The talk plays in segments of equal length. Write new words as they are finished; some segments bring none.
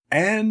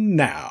And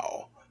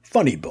now,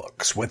 Funny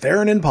Books with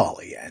Aaron and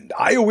Polly and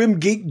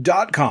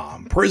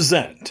IOMgeek.com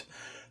present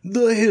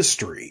The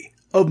History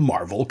of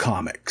Marvel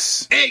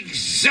Comics.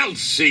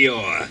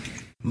 Excelsior!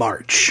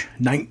 March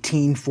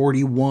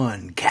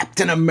 1941,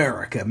 Captain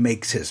America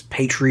makes his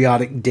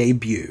patriotic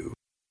debut.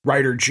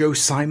 Writer Joe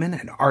Simon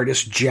and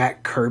artist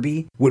Jack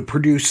Kirby would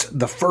produce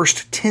the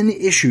first 10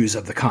 issues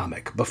of the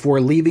comic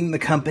before leaving the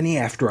company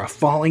after a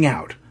falling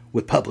out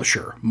with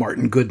publisher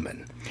Martin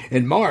Goodman.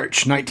 In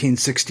March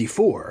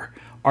 1964,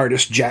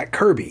 artist Jack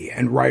Kirby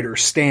and writer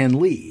Stan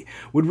Lee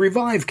would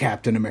revive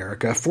Captain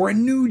America for a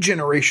new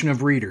generation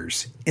of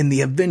readers in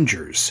The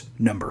Avengers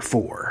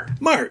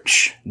 #4.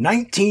 March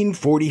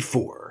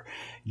 1944.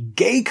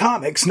 Gay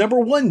Comics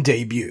 #1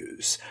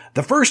 debuts.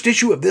 The first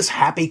issue of this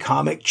happy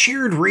comic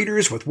cheered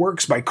readers with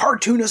works by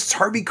cartoonists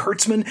Harvey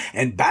Kurtzman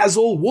and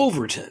Basil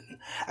Wolverton.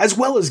 As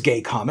well as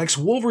Gay Comics,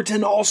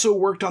 Wolverton also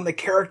worked on the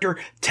character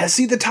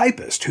Tessie the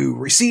Typist, who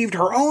received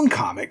her own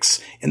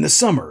comics in the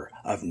summer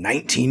of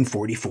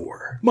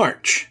 1944.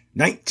 March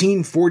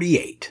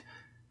 1948.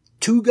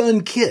 Two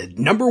Gun Kid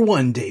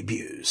 #1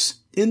 debuts.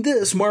 In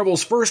this,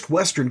 Marvel's first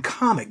Western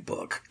comic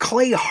book,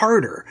 Clay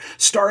Harder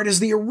starred as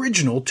the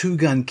original Two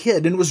Gun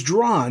Kid and was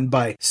drawn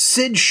by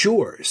Sid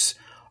Shores.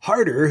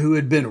 Harder, who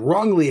had been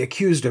wrongly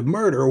accused of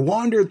murder,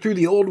 wandered through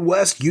the Old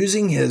West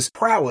using his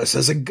prowess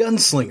as a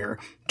gunslinger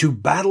to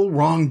battle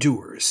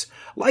wrongdoers.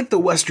 Like the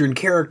Western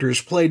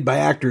characters played by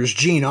actors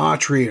Gene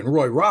Autry and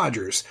Roy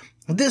Rogers,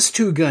 this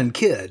Two Gun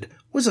Kid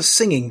was a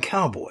singing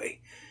cowboy.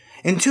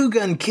 In Two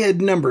Gun Kid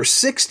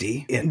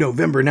 #60, in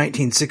November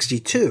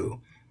 1962,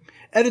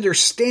 editor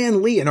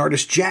Stan Lee and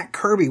artist Jack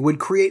Kirby would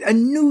create a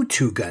new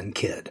Two Gun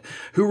Kid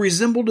who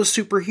resembled a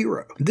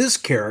superhero. This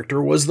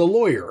character was the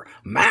lawyer,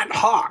 Matt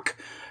Hawk,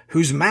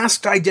 whose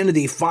masked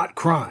identity fought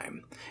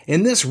crime.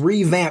 In this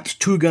revamped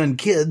Two Gun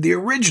Kid, the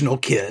original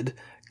Kid,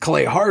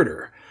 Clay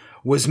Harder,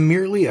 was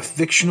merely a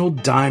fictional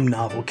dime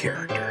novel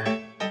character.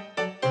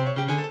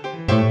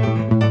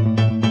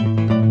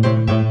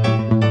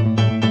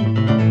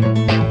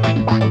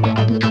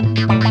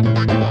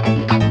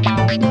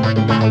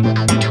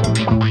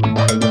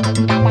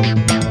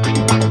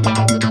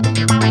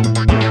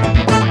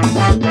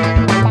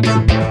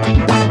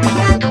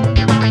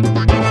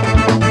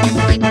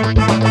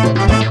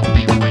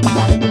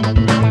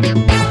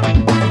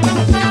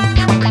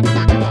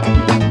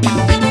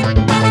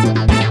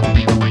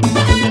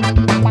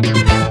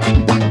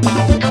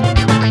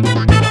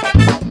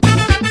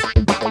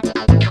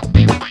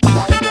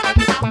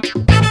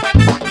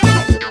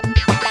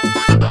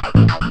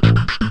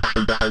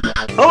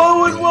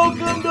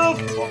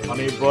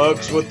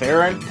 With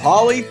Aaron,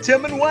 Polly,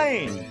 Tim, and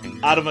Wayne.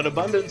 Out of an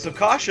abundance of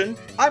caution,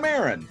 I'm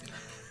Aaron.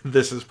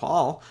 This is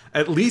Paul,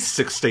 at least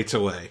 6 states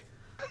away.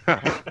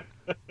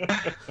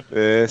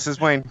 This is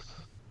Wayne.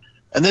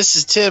 And this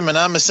is Tim, and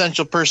I'm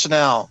essential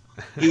personnel.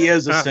 He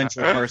is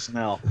essential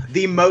personnel.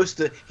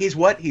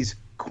 He's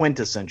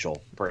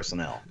quintessential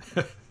personnel.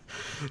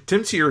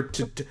 Tim's here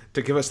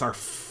to give us our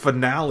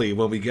finale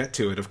when we get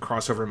to it of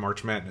Crossover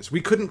March Madness. We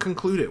couldn't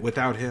conclude it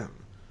without him.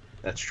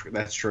 That's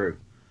true.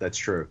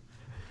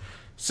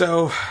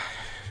 So,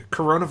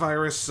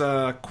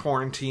 coronavirus,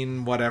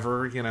 quarantine,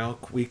 whatever,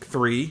 week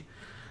 3.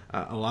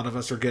 A lot of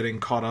us are getting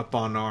caught up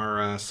on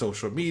our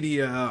social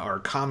media, our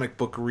comic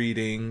book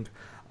reading,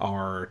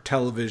 our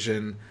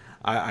television.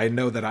 I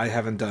know that I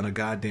haven't done a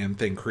goddamn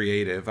thing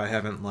creative. I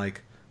haven't,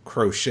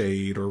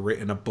 crocheted or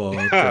written a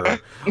book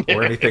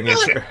or anything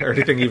or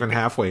anything even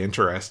halfway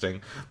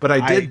interesting. But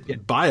I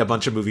did buy a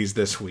bunch of movies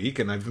this week,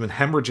 and I've been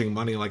hemorrhaging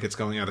money like it's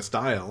going out of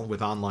style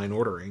with online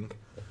ordering.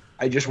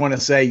 I just want to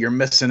say you're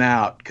missing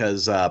out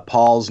because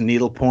Paul's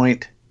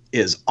needlepoint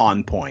is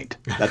on point.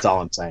 That's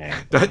all I'm saying.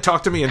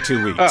 Talk to me in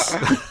 2 weeks.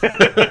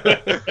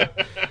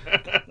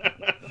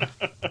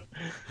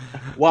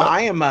 Well,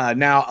 I am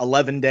now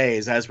 11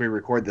 days, as we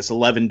record this,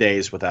 11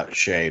 days without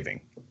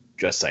shaving.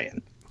 Just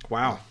saying.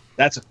 Wow.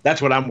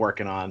 That's what I'm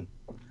working on.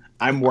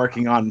 I'm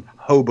working on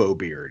hobo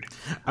beard.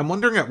 I'm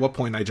wondering at what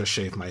point I just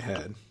shave my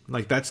head.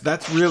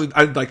 That's really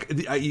I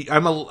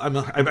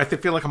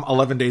feel like I'm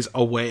 11 days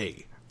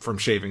away from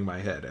shaving my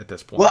head at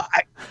this point. Well,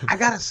 I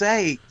gotta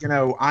say,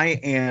 I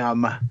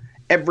am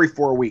every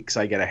 4 weeks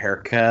I get a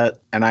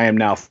haircut, and I am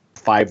now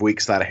 5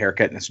 weeks without a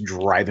haircut, and it's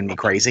driving me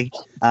crazy.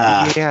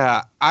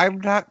 Yeah, I'm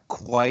not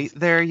quite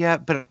there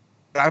yet, but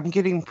I'm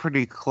getting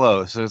pretty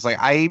close. So it's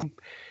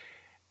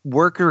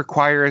work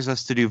requires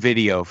us to do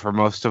video for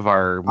most of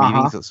our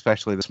meetings,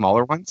 especially the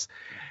smaller ones.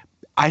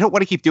 I don't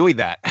want to keep doing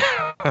that.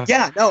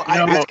 Yeah, no,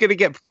 it's going to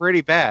get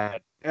pretty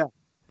bad. Yeah.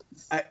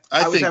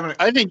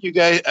 I think you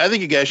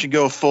guys should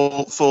go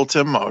full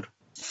Tim mode.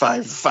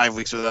 5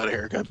 weeks without a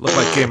haircut. Look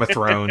like Game of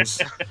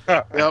Thrones.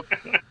 Yep.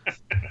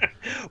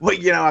 Well,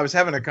 I was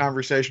having a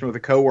conversation with a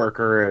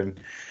coworker, and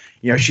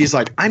she's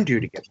like, I'm due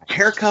to get my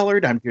hair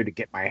colored. I'm due to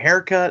get my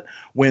hair cut.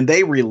 When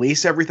they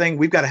release everything,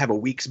 we've got to have a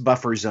week's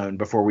buffer zone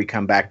before we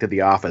come back to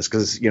the office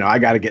because I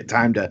got to get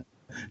time to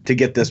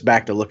get this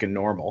back to looking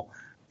normal.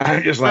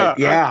 I'm just like,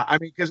 yeah. I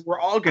mean, because we're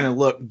all going to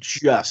look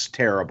just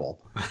terrible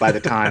by the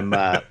time,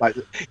 and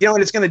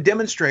it's going to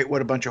demonstrate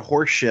what a bunch of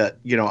horse shit,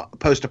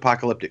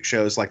 post-apocalyptic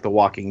shows like The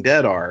Walking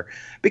Dead are,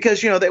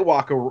 because they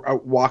walk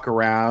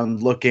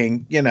around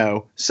looking,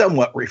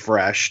 somewhat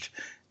refreshed,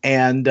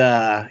 and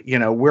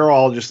we're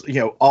all just,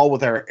 all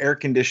with our air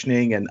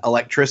conditioning and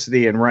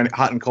electricity and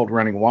hot and cold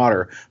running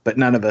water, but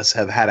none of us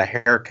have had a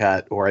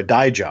haircut or a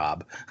dye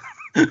job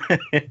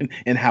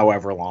in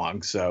however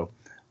long. So.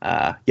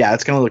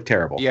 It's going to look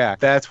terrible. Yeah,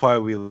 that's why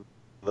we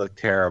look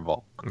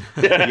terrible.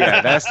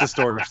 Yeah, that's the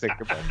story of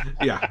Stickable.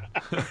 Yeah.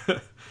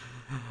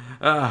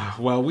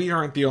 Well, we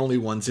aren't the only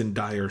ones in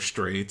dire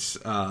straits.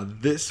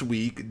 This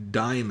week,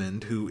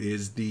 Diamond, who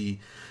is the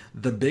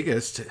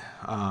biggest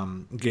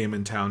game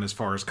in town as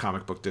far as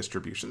comic book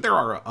distribution. There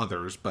are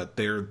others, but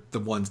they're the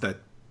ones that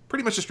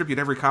pretty much distribute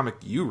every comic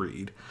you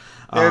read.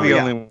 They're the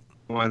only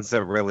ones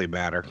that really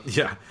matter.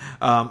 Yeah.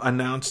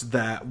 Announced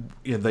that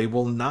they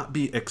will not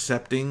be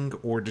accepting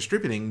or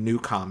distributing new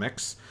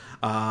comics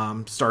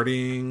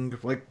starting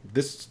with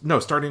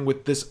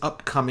this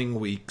upcoming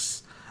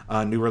week's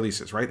new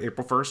releases, right?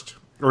 April 1st?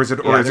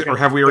 Or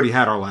have we already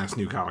had our last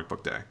new comic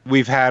book day?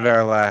 We've had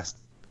our last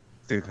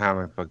new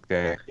comic book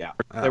day. Yeah.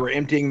 They were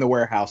emptying the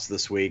warehouse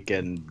this week,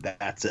 and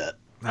that's it.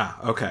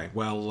 Okay.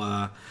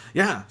 Well,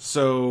 yeah.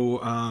 So,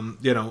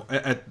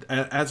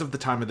 as of the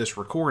time of this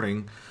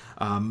recording,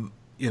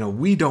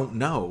 we don't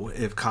know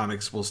if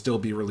comics will still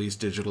be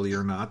released digitally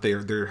or not.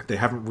 They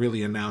haven't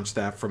really announced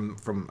that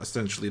from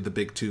essentially the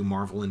big two,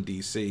 Marvel and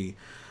DC.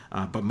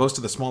 But most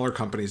of the smaller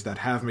companies that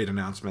have made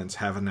announcements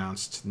have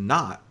announced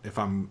not, if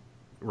I'm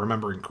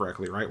remembering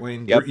correctly, right,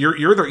 Wayne? Yep.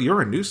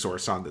 You're a news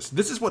source on this.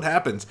 This is what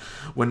happens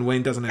when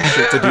Wayne doesn't have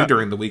shit to do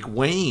during the week.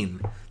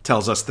 Wayne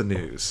tells us the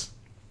news.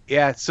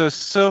 Yeah.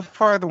 So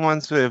far, the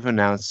ones who have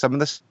announced, some of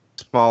the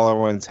smaller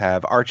ones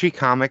have. Archie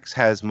Comics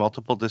has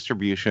multiple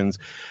distributions.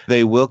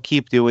 They will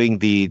keep doing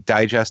the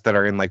digests that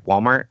are in like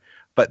Walmart,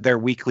 but their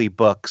weekly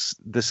books,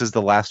 this is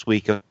the last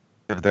week of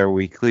their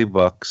weekly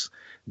books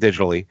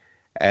digitally,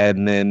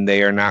 and then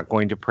they are not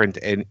going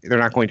to they're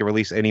not going to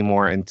release any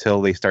more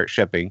until they start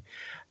shipping.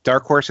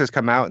 Dark Horse has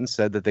come out and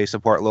said that they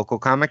support local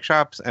comic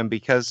shops, and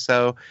because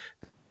so,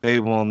 they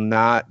will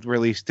not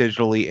release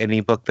digitally any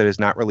book that is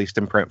not released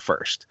in print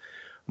first.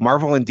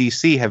 Marvel and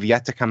DC have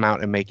yet to come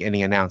out and make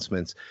any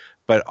announcements,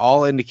 but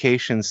all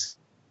indications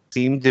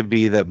seem to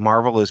be that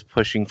Marvel is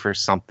pushing for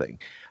something.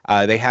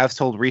 They have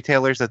told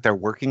retailers that they're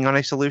working on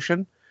a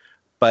solution,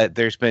 but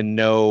there's been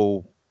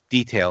no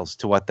details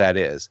to what that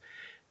is.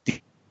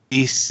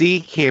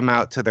 DC came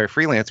out to their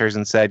freelancers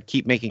and said,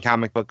 keep making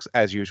comic books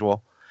as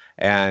usual,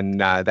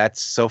 and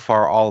that's so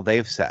far all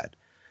they've said.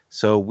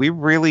 So we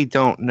really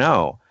don't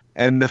know.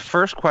 And the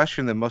first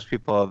question that most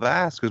people have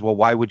asked is, well,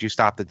 why would you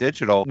stop the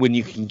digital when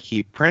you can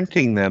keep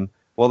printing them?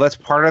 Well, that's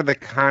part of the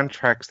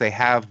contracts they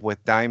have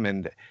with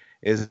Diamond,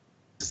 is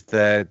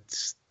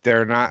that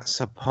they're not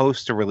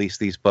supposed to release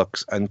these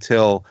books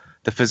until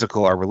the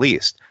physical are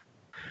released.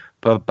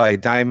 But by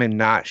Diamond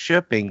not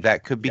shipping,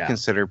 that could be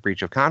considered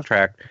breach of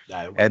contract,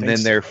 and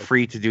then they're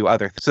free to do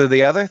other things. So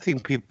the other thing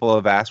people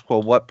have asked,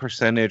 well, what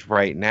percentage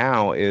right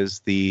now is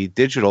the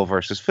digital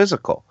versus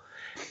physical?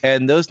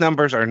 And those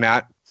numbers are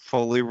not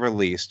fully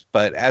released,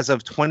 but as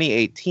of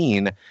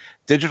 2018,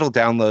 digital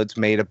downloads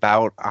made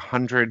about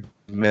 100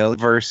 million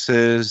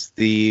versus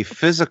the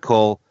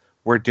physical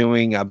were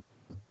doing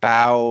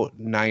about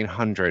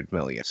 900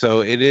 million.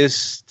 So it is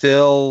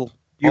still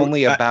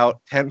only about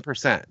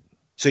 10%.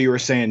 So you were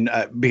saying,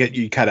 because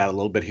you cut out a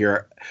little bit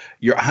here,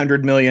 you're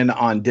 100 million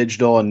on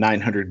digital and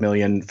 900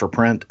 million for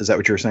print. Is that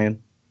what you were saying?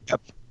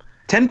 Yep.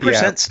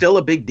 10% still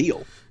a big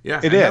deal. Yeah,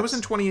 it is. That was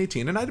in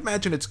 2018, and I'd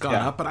imagine it's gone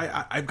up, but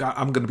I'm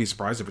going to be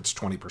surprised if it's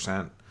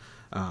 20%.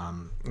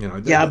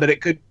 But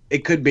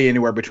it could be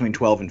anywhere between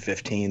 12 and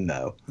 15,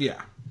 though.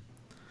 Yeah.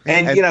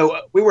 And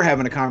we were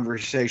having a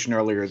conversation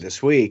earlier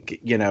this week.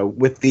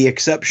 With the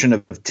exception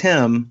of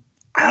Tim,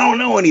 I don't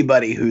know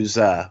anybody who's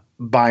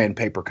buying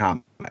paper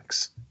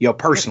comics.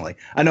 Personally,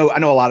 I know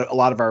a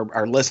lot of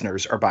our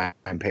listeners are buying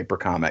paper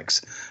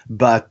comics,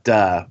 but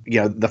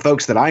the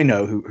folks that I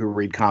know who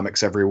read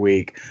comics every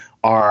week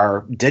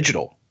are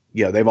digital.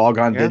 They've all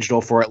gone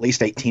digital for at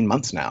least 18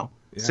 months now.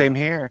 Yeah. Same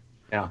here.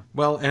 Yeah.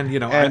 Well, but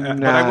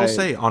I will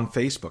say on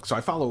Facebook. So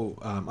I follow.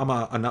 I'm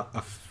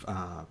a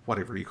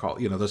whatever you call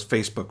it. Those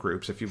Facebook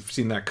groups. If you've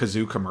seen that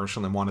Kazoo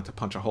commercial and wanted to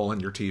punch a hole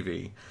in your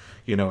TV,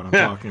 you know what I'm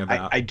talking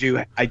about. I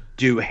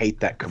do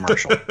hate that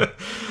commercial.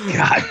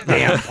 God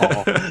damn,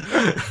 Paul.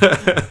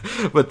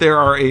 But there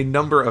are a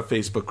number of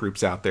Facebook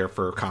groups out there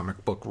for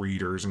comic book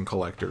readers and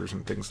collectors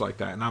and things like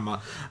that, and I'm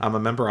a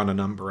member on a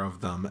number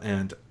of them,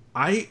 and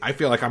I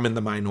feel like I'm in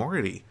the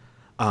minority.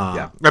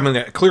 I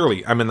mean,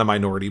 clearly I'm in the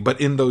minority, but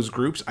in those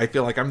groups, I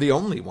feel like I'm the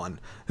only one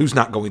who's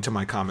not going to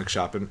my comic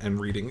shop and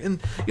reading.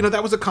 And,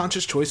 that was a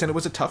conscious choice, and it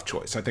was a tough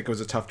choice. I think it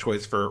was a tough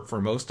choice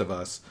for most of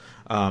us,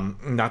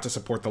 not to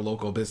support the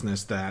local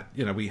business that,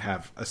 we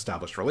have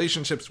established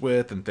relationships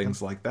with and things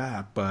like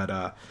that. But,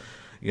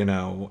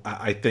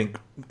 I think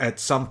at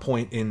some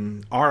point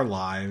in our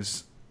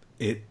lives,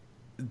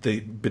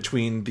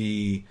 between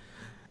the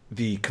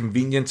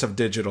convenience of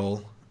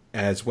digital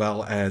as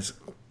well as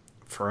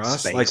for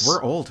us, space. Like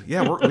we're old.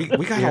 Yeah,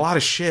 we got a lot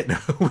of shit.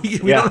 we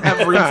don't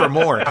have room for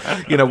more.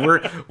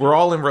 We're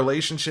all in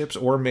relationships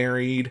or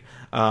married.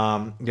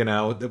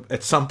 At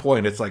some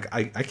point it's like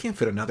I can't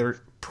fit another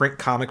print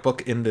comic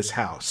book in this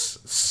house.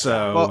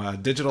 So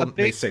digital.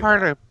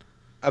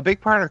 A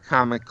big part of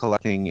comic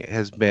collecting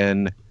has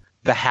been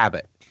the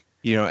habit,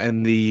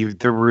 and the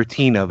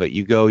routine of it.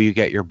 You go, you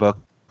get your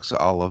books,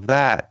 all of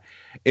that.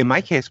 In my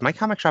case, my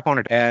comic shop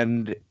owner,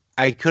 and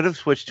I could have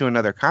switched to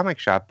another comic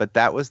shop, but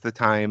that was the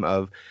time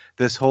of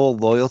this whole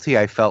loyalty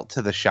I felt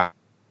to the shop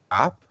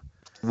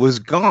was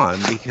gone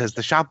because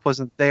the shop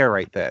wasn't there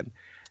right then.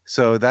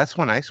 So that's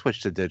when I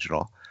switched to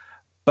digital.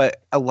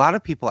 But a lot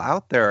of people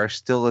out there are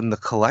still in the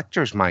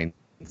collector's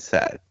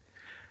mindset.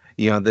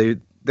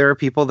 There are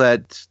people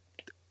that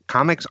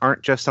comics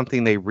aren't just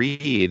something they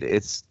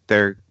read,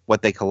 they're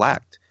what they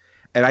collect.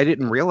 And I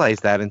didn't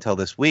realize that until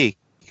this week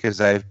because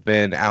I've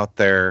been out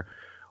there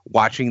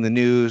watching the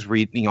news,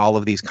 reading all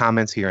of these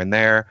comments here and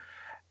there.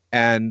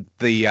 And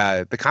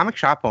the comic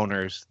shop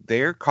owners,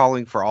 they're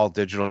calling for all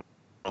digital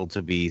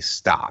to be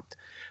stopped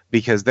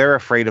because they're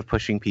afraid of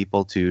pushing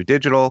people to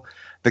digital.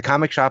 The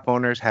comic shop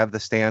owners have the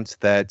stance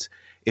that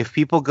if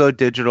people go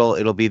digital,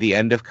 it'll be the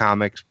end of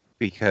comics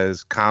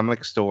because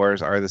comic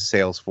stores are the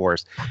sales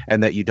force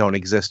and that you don't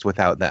exist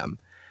without them.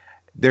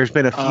 There's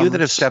been a few that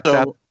have stepped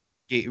up,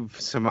 gave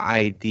some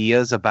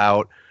ideas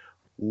about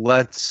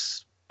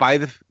let's buy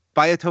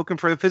a token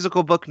for the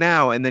physical book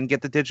now and then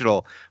get the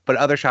digital, but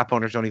other shop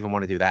owners don't even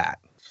want to do that.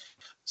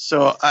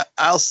 So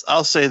I'll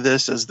say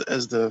this as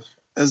the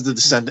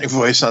dissenting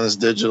voice on this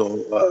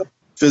digital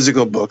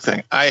physical book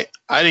thing. I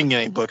didn't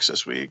get any books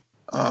this week.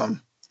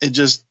 It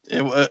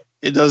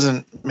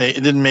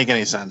didn't make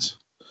any sense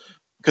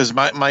because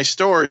my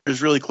store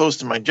is really close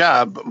to my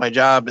job, but my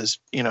job is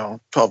 12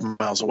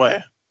 miles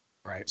away.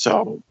 Right.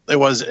 So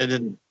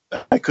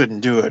I couldn't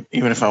do it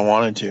even if I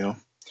wanted to.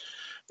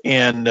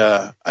 And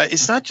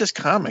it's not just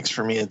comics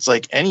for me. It's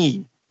like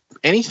anything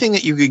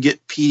that you could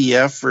get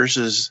PDF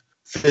versus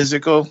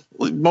physical.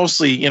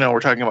 Mostly, we're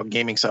talking about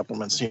gaming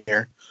supplements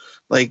here.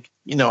 Like,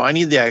 I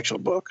need the actual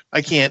book.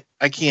 I can't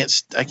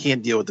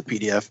deal with the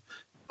PDF.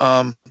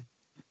 Tim,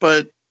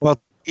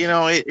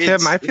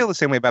 I feel the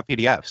same way about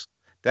PDFs.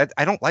 That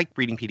I don't like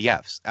reading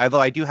PDFs. Although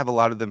I do have a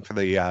lot of them for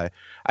the.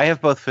 I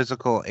have both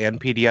physical and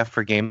PDF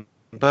for game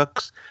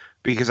books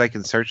because I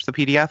can search the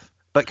PDF.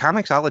 But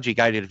Comixology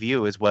Guided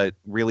View is what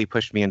really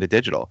pushed me into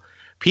digital.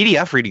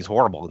 PDF reading's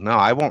horrible. No,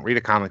 I won't read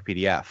a comic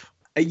PDF.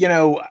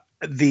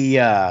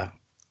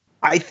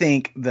 I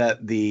think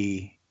that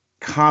the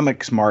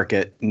comics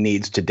market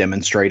needs to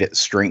demonstrate its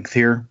strength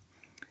here.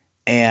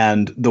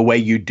 And the way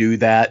you do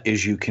that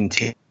is you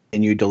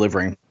continue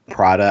delivering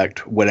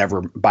product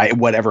by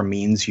whatever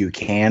means you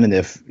can. And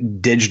if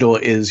digital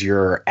is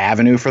your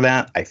avenue for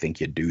that, I think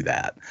you do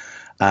that.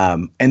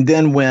 And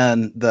then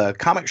when the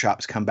comic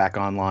shops come back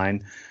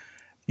online,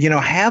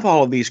 have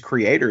all of these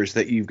creators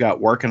that you've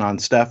got working on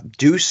stuff,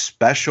 do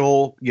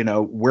special,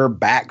 we're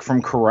back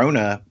from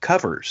Corona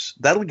covers.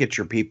 That'll get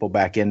your people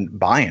back in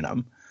buying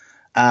them.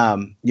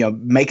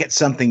 Make it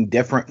something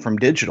different from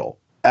digital.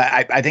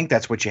 I think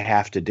that's what you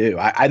have to do.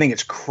 I think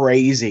it's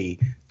crazy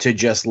to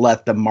just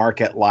let the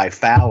market lie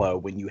fallow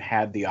when you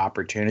have the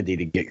opportunity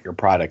to get your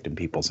product in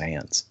people's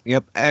hands.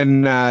 Yep.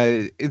 And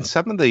in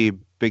some of the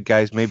big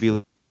guys may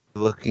be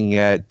looking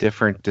at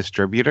different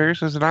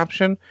distributors as an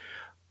option.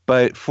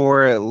 But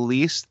for at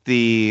least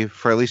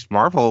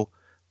Marvel,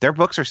 their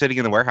books are sitting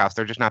in the warehouse.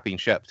 They're just not being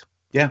shipped.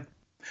 Yeah.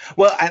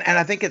 Well, and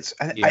I think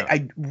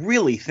I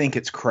really think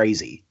it's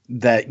crazy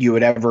that you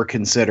would ever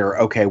consider,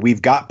 okay,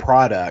 we've got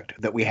product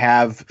that we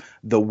have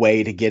the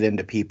way to get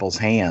into people's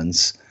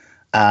hands.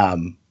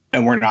 And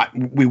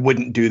we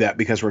wouldn't do that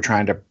because we're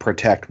trying to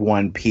protect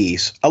one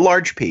piece, a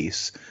large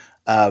piece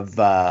of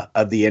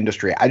the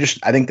industry. I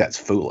think that's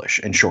foolish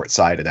and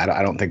short-sighted.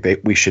 I don't think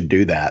we should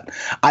do that.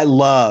 I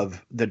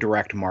love the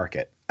direct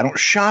market. I don't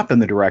shop in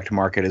the direct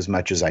market as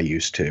much as I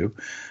used to.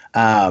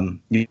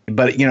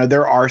 But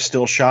there are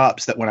still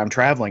shops that when I'm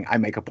traveling, I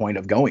make a point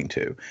of going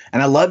to.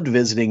 And I loved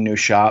visiting new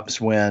shops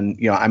when,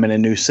 I'm in a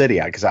new city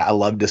because I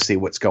love to see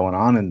what's going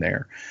on in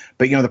there.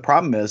 But, the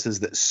problem is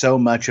that so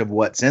much of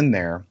what's in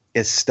there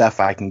is stuff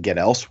I can get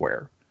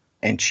elsewhere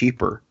and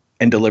cheaper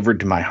and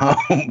delivered to my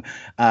home.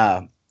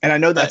 And I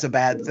know that's a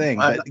bad thing,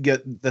 but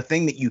the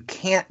thing that you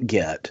can't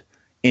get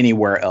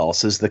anywhere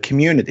else is the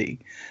community.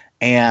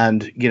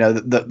 And,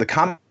 the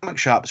comic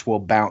shops will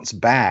bounce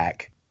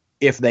back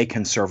if they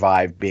can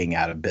survive being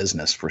out of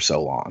business for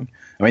so long.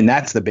 I mean,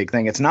 that's the big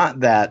thing. It's not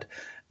that,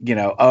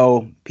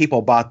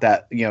 people bought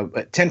that,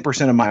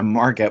 10% of my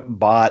market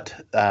bought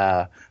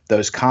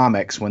those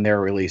comics when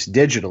they're released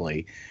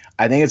digitally.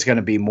 I think it's going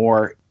to be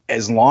more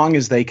as long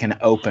as they can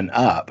open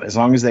up, as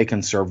long as they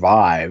can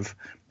survive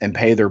and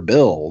pay their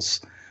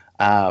bills.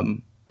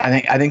 I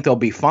think they'll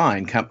be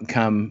fine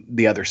come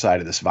the other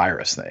side of this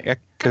virus thing. Yeah,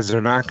 because they're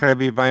not going to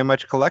be buying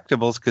much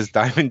collectibles because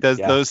Diamond does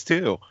those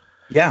too.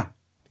 Yeah.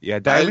 Yeah,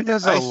 Diamond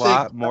does a I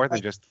lot think- more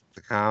than just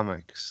the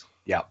comics.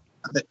 Yeah.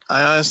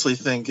 I honestly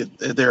think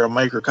they're a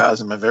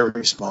microcosm of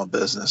every small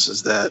business.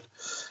 Is that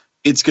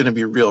it's going to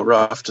be real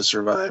rough to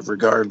survive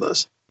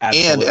regardless.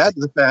 Absolutely. And add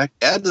to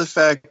the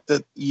fact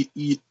that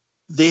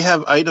they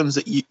have items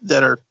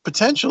that are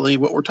potentially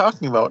what we're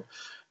talking about,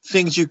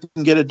 things you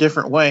can get a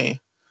different way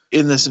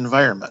in this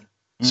environment.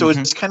 So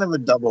it's kind of a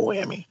double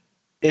whammy.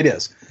 It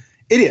is.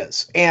 It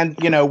is. And,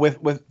 you know,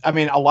 with I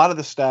mean, a lot of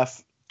the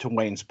stuff, to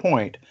Wayne's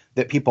point,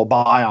 that people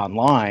buy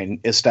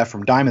online is stuff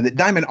from Diamond that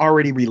Diamond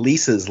already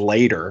releases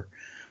later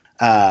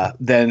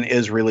than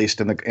is released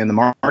in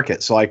the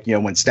market. So, like, you know,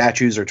 when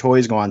statues or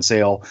toys go on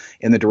sale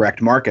in the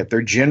direct market,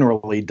 they're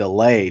generally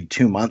delayed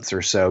 2 months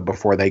or so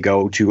before they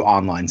go to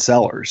online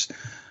sellers,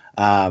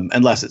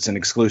 unless it's an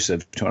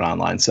exclusive to an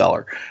online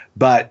seller.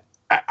 But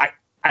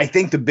I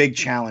think the big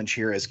challenge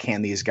here is,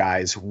 can these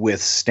guys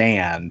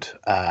withstand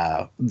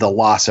the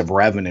loss of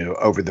revenue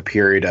over the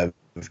period of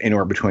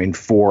anywhere between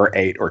 4,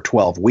 8, or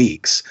 12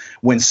 weeks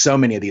when so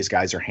many of these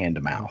guys are hand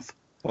to mouth?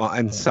 Well,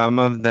 and some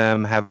of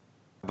them have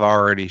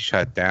already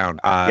shut down.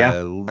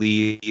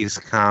 Lee's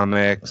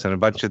Comics and a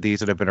bunch of these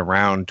that have been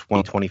around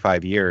 20,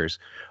 25 years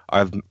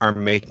are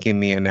making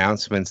the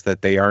announcements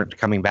that they aren't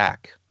coming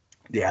back.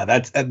 Yeah,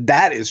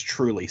 that is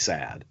truly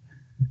sad.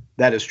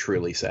 That is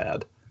truly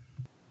sad.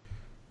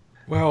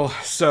 Well,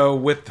 so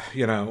with,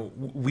 you know,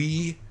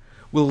 we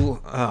will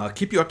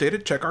keep you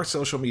updated. Check our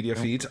social media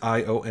feeds,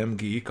 IOM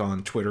Geek,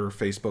 on Twitter,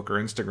 Facebook, or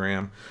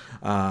Instagram,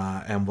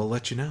 and we'll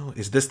let you know.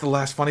 Is this the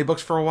last Funny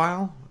Books for a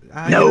while?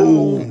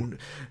 No.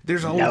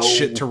 There's old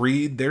shit to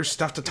read. There's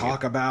stuff to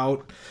talk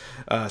about.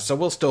 So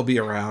we'll still be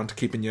around,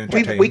 keeping you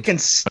entertained. We can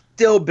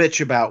still bitch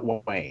about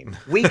Wayne.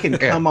 We can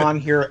come on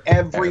here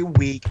every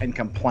week and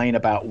complain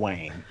about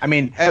Wayne. I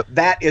mean,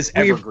 that is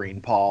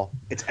evergreen, Paul.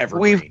 It's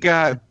evergreen. We've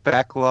got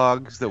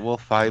backlogs that we'll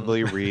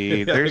finally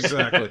read. Yeah, There's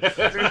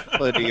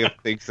plenty of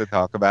things to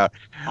talk about.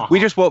 We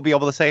just won't be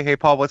able to say, hey,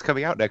 Paul, what's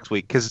coming out next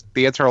week? Because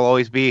the answer will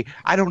always be,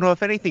 I don't know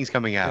if anything's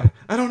coming out.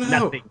 I don't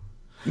know.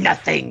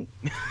 Nothing.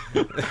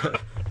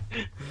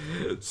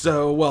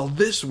 So, well,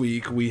 this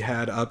week we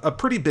had a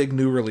pretty big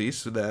new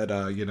release that,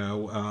 I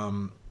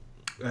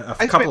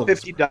spent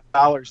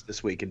 $50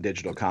 this week in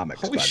digital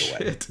comics, Holy by the way.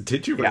 shit.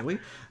 Did you really?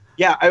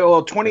 Yeah,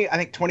 I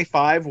think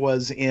 25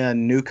 was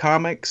in new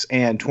comics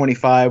and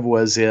 25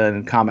 was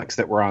in comics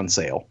that were on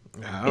sale.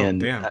 Oh,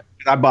 damn.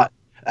 I bought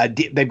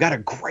they've got a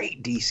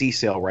great DC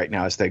sale right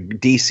now. It's the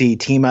DC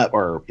Team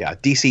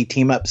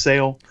Up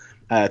sale.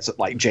 It's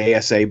like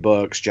JSA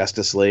books,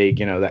 Justice League,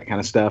 you know, that kind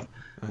of stuff.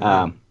 They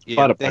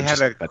had a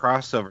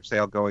crossover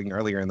sale going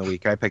earlier in the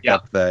week. I picked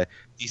up the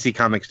DC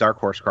Comics Dark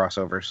Horse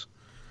crossovers.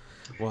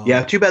 Well,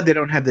 yeah, too bad they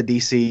don't have the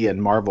DC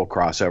and Marvel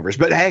crossovers.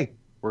 But hey,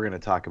 we're going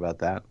to talk about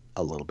that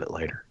a little bit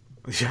later.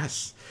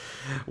 Yes.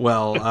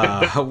 Well,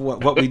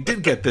 what we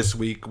did get this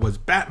week was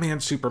Batman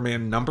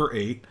Superman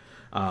 #8.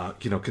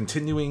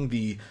 Continuing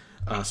the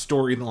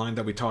storyline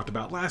that we talked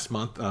about last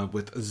month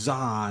with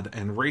Zod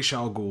and Ra's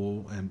al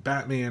Ghul and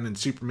Batman and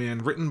Superman,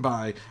 written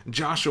by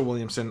Joshua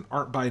Williamson,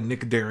 art by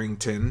Nick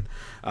Darrington.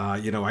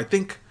 I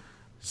think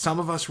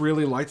some of us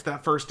really liked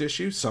that first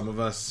issue. Some of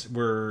us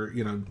were,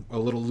 a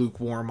little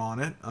lukewarm on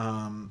it.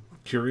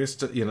 Curious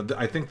to,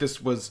 I think this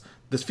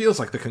feels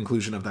like the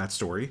conclusion of that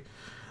story.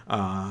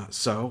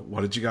 So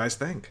what did you guys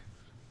think?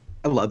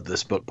 I love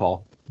this book,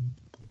 Paul.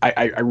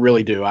 I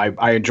really do.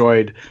 I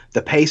enjoyed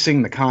the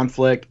pacing, the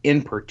conflict.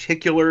 In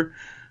particular,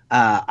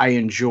 I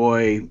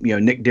enjoy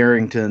Nick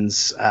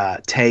Darrington's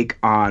take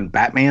on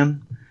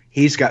Batman.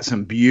 He's got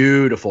some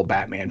beautiful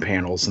Batman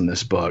panels in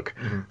this book.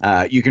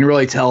 Mm-hmm. You can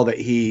really tell that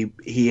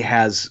he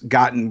has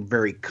gotten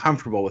very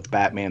comfortable with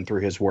Batman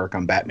through his work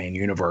on Batman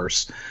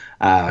Universe,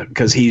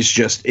 because it's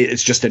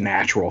just a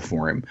natural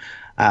for him.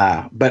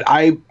 But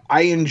I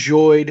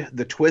enjoyed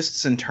the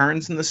twists and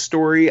turns in the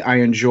story. I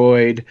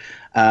enjoyed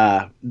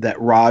that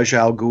Ra's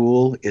al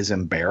Ghul is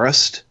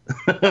embarrassed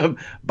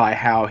by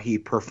how he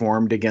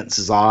performed against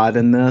Zod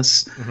in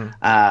this. Mm-hmm.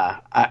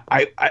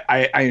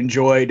 I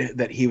enjoyed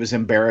that he was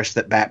embarrassed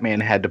that Batman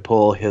had to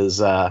pull his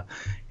fat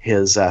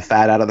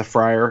out of the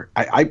fryer.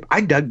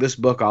 I dug this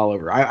book all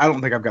over. I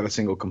don't think I've got a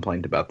single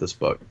complaint about this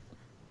book.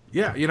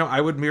 Yeah, I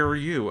would mirror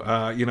you.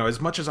 As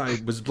much as I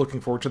was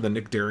looking forward to the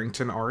Nick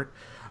Darrington art,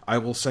 I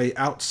will say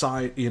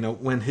outside,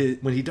 when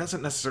he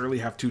doesn't necessarily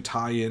have to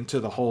tie into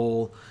the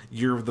whole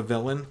Year of the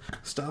Villain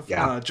stuff,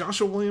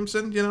 Joshua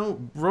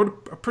Williamson,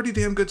 wrote a pretty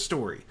damn good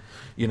story.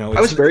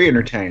 I was very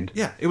entertained.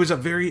 Yeah, it was a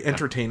very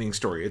entertaining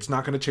story. It's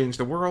not going to change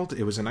the world.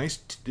 It was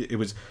it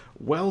was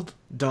well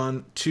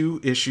done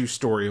 2-issue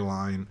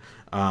storyline.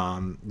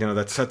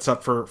 That sets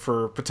up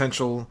for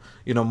potential,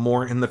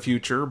 more in the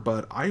future.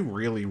 But I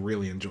really,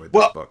 really enjoyed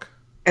this book.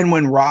 And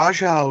when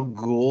Ra's al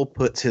Ghul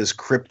puts his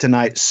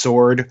kryptonite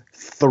sword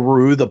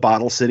through the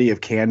bottle city of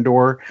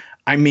Kandor,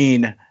 I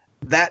mean,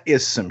 that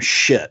is some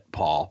shit,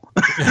 Paul.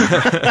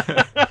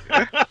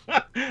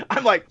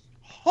 I'm like,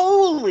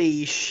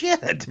 holy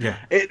shit. Yeah.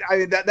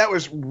 That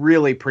was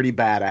really pretty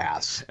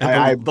badass.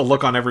 And the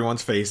look on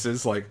everyone's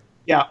faces, like,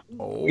 yeah.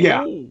 oh.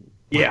 Yeah.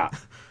 Yeah.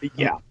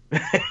 Yeah.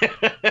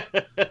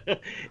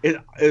 It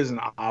is an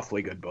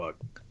awfully good book.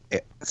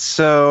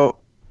 So,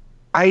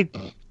 I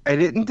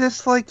didn't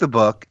dislike the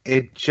book.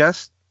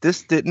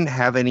 This didn't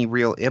have any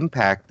real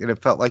impact, and it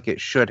felt like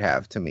it should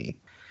have to me.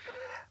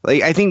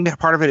 Like, I think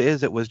part of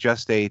it was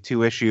just a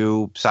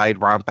 2-issue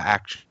side romp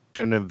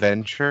action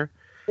adventure.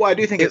 Well, I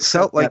do think it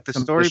felt like the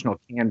story additional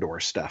Candor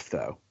stuff,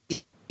 though.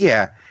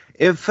 Yeah,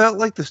 it felt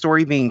like the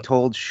story being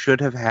told should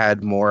have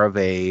had more of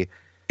a.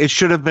 It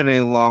should have been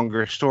a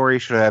longer story.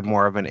 Should have had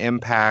more of an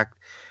impact.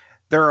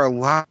 There are a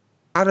lot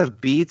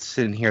of beats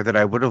in here that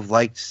I would have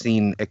liked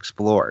seen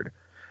explored.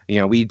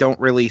 We don't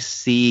really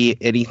see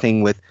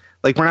anything with.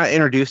 Like, we're not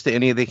introduced to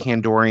any of the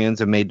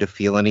Kandorians and made to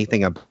feel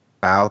anything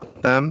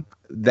about them.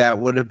 That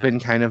would have been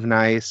kind of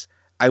nice.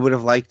 I would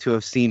have liked to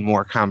have seen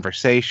more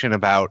conversation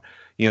about,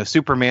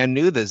 Superman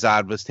knew that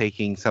Zod was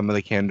taking some of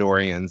the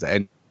Kandorians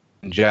and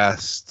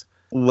just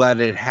let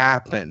it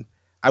happen.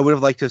 I would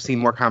have liked to have seen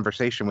more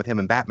conversation with him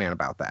and Batman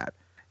about that.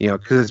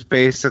 Because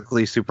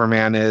basically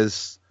Superman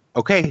is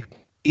okay.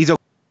 He's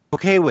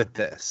okay with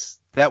this.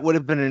 That would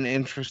have been an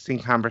interesting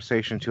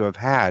conversation to have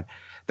had.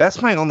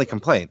 That's my only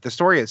complaint. The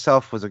story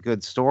itself was a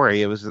good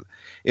story.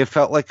 It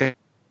felt like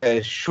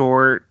a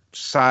short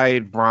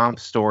side romp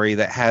story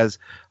that has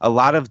a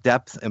lot of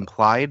depth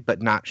implied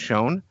but not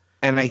shown.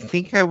 And I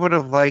think I would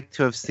have liked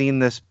to have seen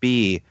this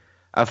be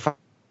a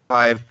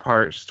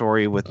 5-part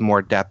story with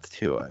more depth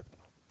to it.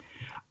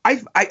 I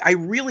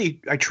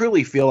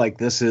truly feel like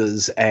this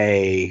is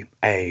an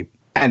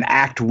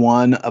act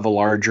one of a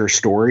larger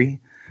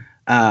story.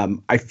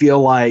 I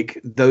feel like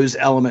those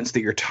elements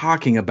that you're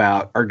talking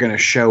about are going to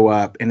show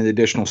up in an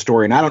additional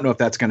story. And I don't know if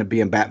that's going to be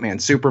in Batman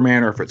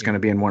Superman or if it's going to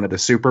be in one of the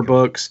super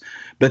books.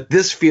 But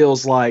this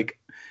feels like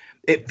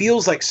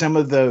some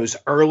of those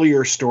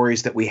earlier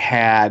stories that we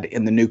had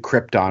in the new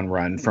Krypton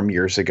run from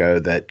years ago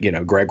that,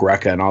 Greg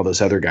Rucka and all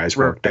those other guys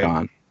worked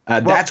on.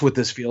 That's what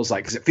this feels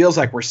like, because it feels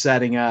like we're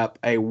setting up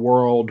a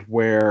world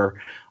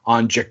where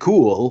on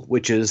Jakul,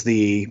 which is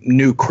the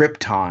new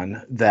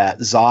Krypton that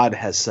Zod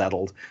has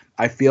settled,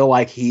 I feel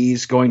like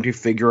he's going to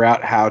figure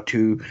out how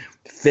to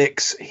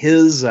fix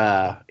his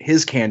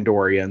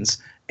Kandorians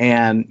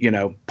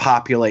and,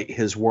 populate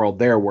his world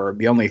there, where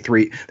there's only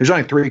 3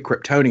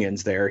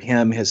 Kryptonians there,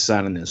 him, his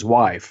son, and his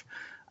wife.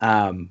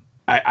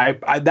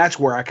 That's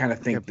where I kind of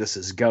think this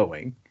is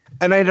going.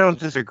 And I don't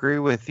disagree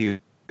with you.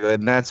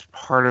 And that's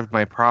part of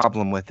my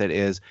problem with it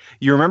is,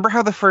 you remember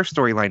how the first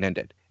storyline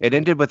ended? It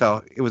ended with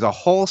it was a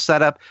whole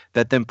setup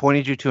that then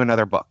pointed you to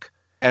another book.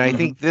 And I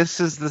think this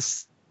is the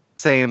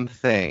same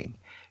thing.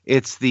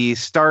 It's the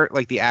start,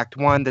 like the act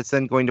 1, that's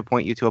then going to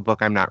point you to a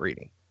book I'm not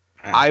reading.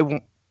 I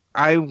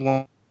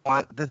want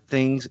the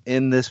things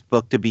in this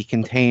book to be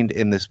contained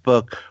in this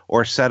book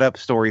or set up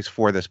stories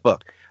for this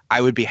book.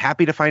 I would be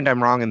happy to find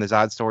I'm wrong and the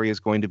Zod story is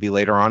going to be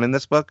later on in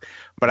this book,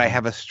 but I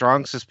have a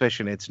strong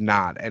suspicion it's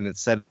not, and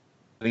it's setting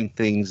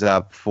things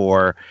up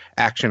for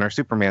Action or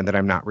Superman that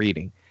I'm not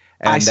reading.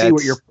 And I see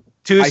what you're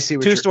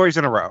two stories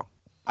in a row.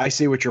 I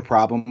see what your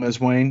problem is,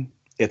 Wayne.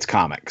 It's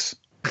comics.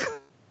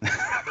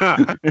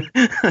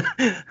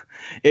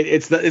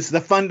 It's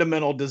the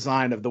fundamental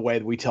design of the way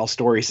that we tell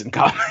stories in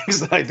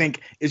comics that I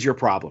think is your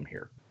problem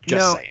here.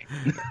 Saying.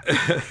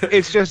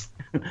 It's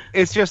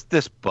just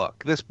this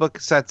book. This book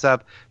sets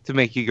up to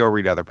make you go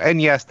read other.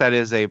 And yes, that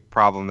is a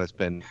problem that's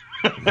been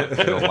in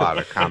a lot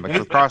of comics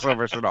with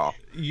crossovers and all.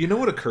 You know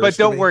what occurs? But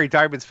don't worry,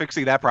 Diamond's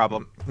fixing that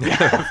problem.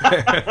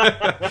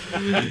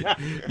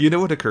 You know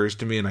what occurs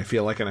to me, and I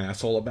feel like an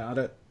asshole about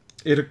it.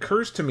 It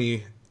occurs to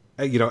me,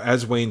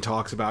 as Wayne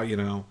talks about,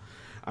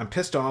 I'm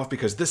pissed off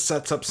because this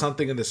sets up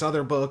something in this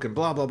other book and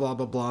blah, blah, blah,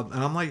 blah, blah.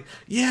 And I'm like,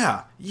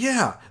 yeah,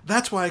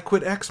 that's why I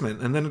quit X-Men.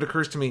 And then it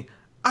occurs to me,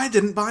 I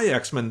didn't buy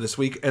X-Men this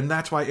week, and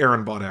that's why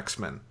Aaron bought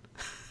X-Men.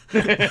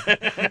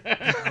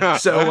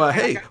 So,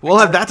 hey, we'll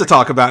have that to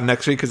talk about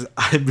next week, because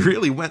I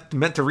really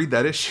meant to read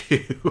that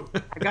issue.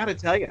 I got to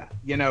tell you,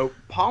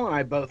 Paul and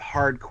I both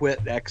hard quit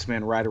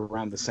X-Men right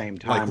around the same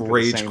time. Like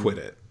rage quit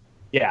it.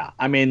 Yeah,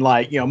 I mean,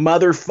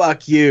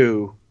 motherfuck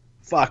you,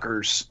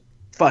 fuckers,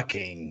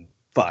 fucking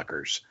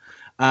fuckers.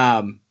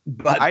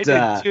 But I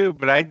did too,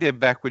 but I did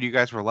back when you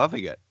guys were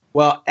loving it.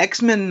 Well,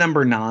 X-Men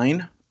number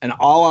 9, and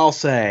all I'll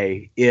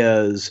say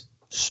is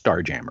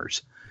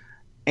Starjammers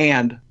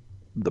and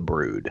the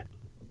Brood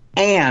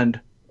and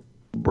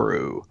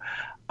Brew.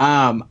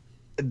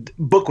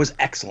 Book was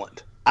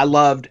excellent. I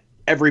loved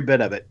every bit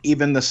of it,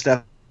 even the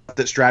stuff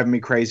that's driving me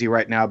crazy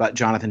right now about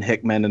Jonathan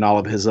Hickman and all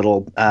of his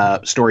little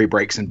story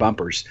breaks and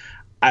bumpers.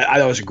 I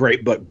thought it was a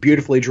great book,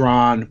 beautifully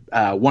drawn,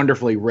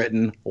 wonderfully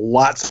written,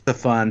 lots of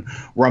fun.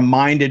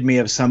 Reminded me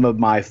of some of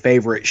my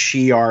favorite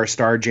Shi'ar,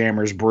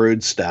 Starjammers,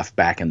 Brood stuff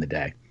back in the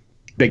day.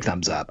 Big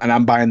thumbs up, and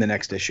I'm buying the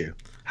next issue.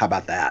 How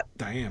about that?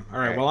 Damn. All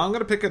right. Well, I'm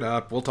going to pick it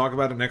up. We'll talk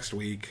about it next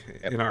week.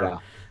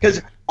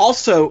 Because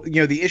also,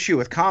 the issue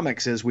with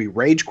comics is we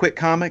rage quit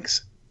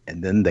comics,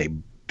 and then they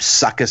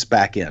suck us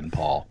back in,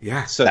 Paul.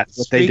 Yeah. So that's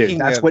what they do.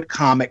 That's what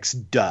comics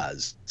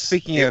does.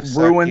 Speaking of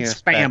ruins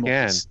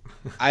families.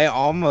 I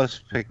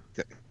almost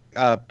picked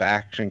up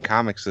Action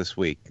Comics this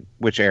week,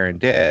 which Aaron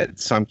did.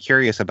 So I'm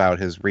curious about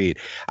his read.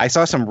 I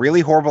saw some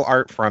really horrible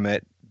art from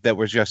it that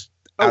was just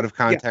out of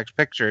context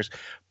pictures,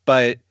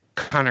 but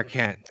Connor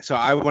Kent. So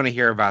I want to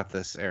hear about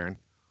this, Aaron.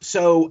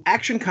 So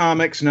Action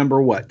Comics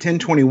number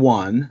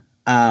 1021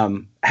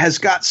 has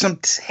got some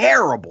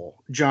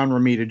terrible John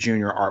Romita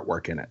Jr.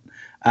 artwork in it.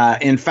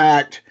 In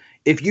fact,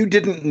 if you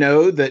didn't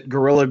know that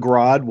Gorilla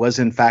Grodd was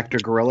in fact a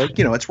gorilla,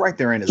 it's right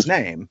there in his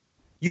name.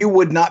 You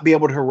would not be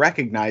able to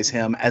recognize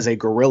him as a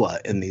gorilla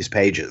in these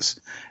pages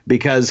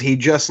because he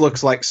just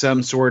looks like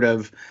some sort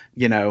of,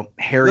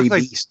 hairy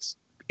beast.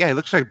 Yeah, he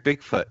looks like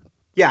Bigfoot.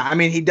 Yeah, I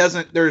mean,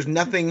 there's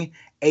nothing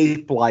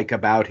ape-like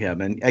about him.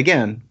 And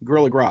again,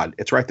 Gorilla Grodd,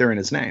 it's right there in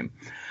his name.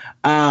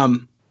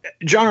 John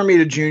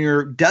Romita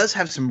Jr. does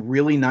have some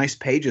really nice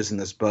pages in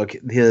this book.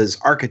 His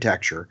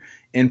architecture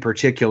in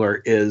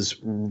particular is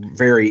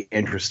very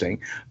interesting.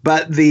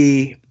 But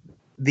the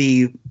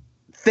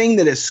thing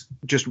that is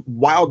just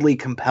wildly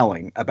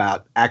compelling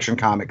about Action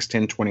Comics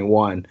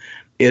 1021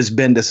 is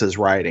Bendis's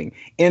writing.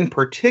 In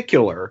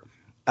particular,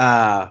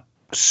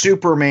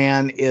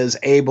 Superman is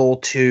able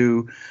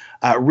to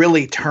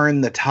really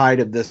turn the tide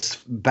of this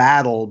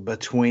battle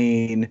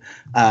between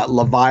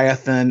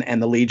Leviathan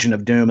and the Legion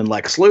of Doom and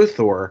Lex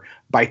Luthor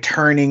by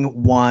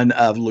turning one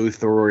of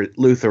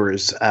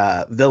Luthor's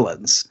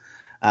villains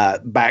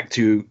back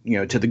to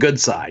the good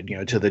side,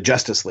 to the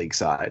Justice League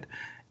side.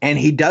 And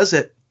he does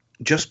it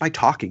just by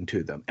talking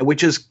to them,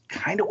 which is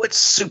kind of what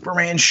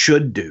Superman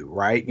should do,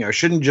 right?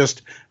 Shouldn't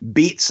just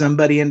beat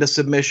somebody into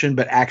submission,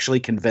 but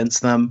actually convince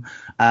them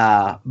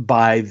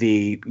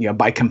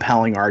by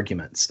compelling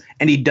arguments.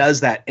 And he does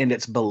that, and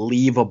it's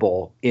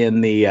believable in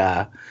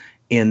the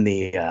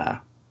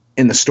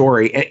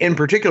story, in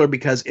particular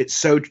because it's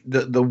so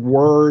the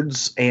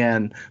words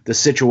and the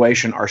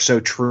situation are so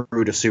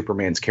true to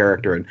Superman's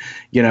character. And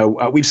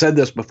we've said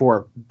this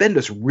before,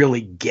 Bendis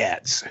really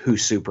gets who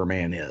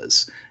Superman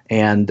is,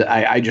 and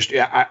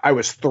I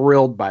was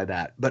thrilled by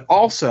that. But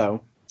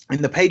also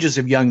in the pages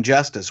of Young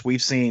Justice,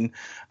 we've seen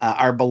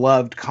our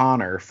beloved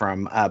Connor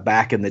from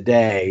back in the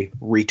day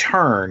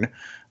return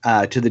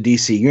to the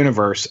DC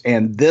universe,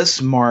 and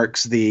this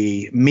marks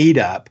the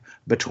meetup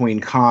between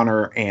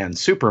Connor and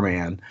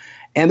Superman.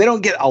 And they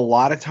don't get a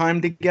lot of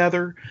time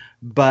together,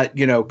 but,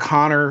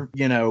 Connor,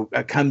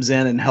 comes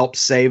in and helps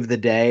save the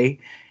day.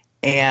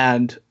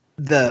 And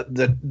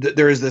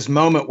there is this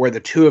moment where the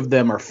two of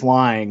them are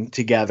flying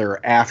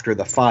together after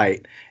the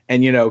fight.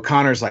 And,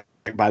 Connor's like,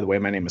 by the way,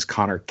 my name is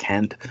Connor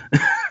Kent.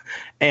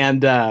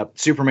 And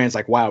Superman's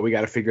like, wow, we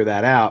got to figure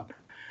that out.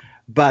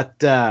 But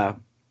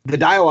the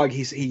dialogue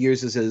he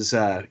uses is,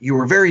 you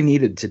were very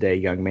needed today,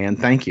 young man.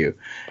 Thank you.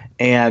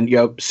 And,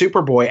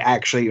 Superboy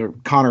actually, or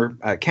Connor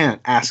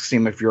Kent, asks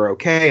him if you're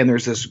okay. And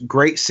there's this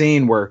great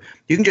scene where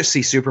you can just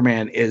see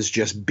Superman is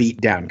just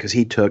beat down because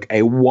he took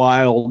a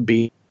wild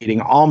beating,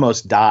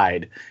 almost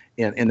died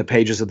in the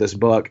pages of this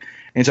book.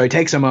 And so he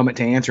takes a moment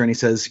to answer, and he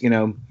says,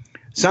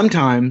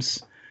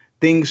 sometimes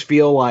things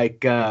feel like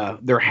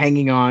they're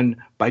hanging on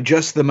by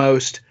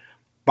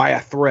a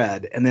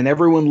thread. And then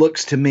everyone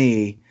looks to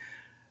me.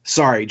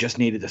 Sorry, just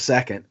needed a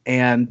second.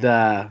 And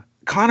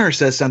Connor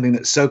says something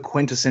that's so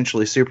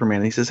quintessentially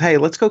Superman. He says, hey,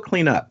 let's go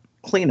clean up.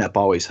 Clean up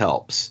always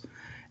helps.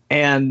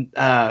 And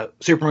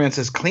Superman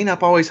says, clean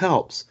up always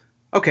helps.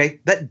 Okay,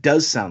 that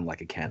does sound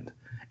like a Kent.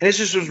 And it's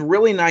just this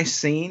really nice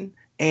scene.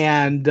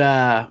 And,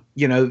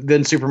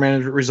 then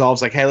Superman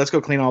resolves like, hey, let's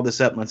go clean all this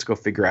up and let's go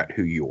figure out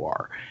who you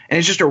are. And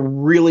it's just a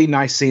really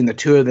nice scene. The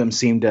two of them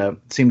seem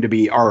to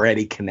be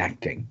already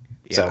connecting.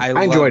 Yeah, so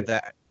I enjoyed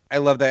that. I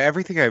love that.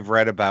 Everything I've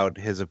read about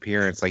his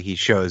appearance, like he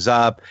shows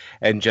up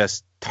and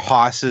just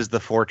tosses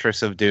the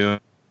Fortress of Doom.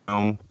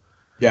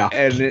 Yeah.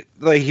 And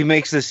he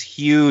makes this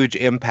huge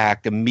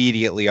impact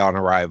immediately on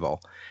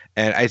arrival.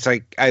 And it's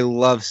like, I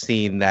love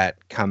seeing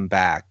that come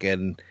back.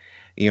 And,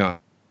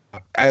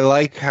 I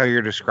like how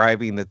you're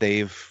describing that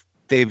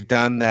they've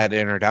done that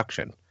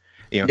introduction.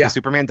 Because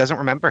Superman doesn't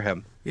remember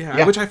him.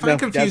 Yeah, which I find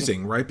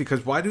confusing, right?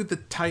 Because why do the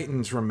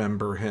Titans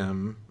remember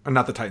him? Or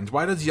not the Titans.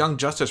 Why does Young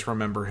Justice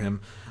remember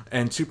him?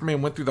 And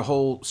Superman went through the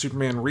whole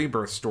Superman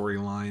Rebirth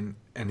storyline,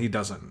 and he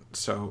doesn't.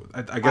 So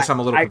I guess I'm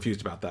a little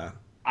confused about that.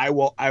 I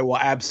will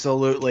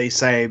absolutely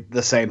say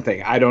the same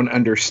thing. I don't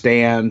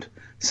understand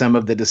some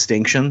of the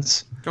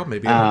distinctions. Oh,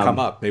 maybe it'll come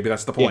up. Maybe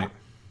that's the point.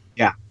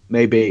 Yeah,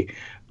 maybe.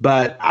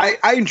 But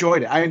I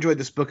enjoyed it. I enjoyed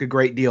this book a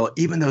great deal,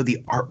 even though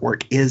the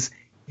artwork is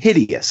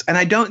hideous. And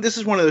this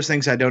is one of those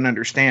things I don't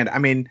understand. I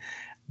mean,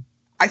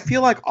 I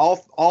feel like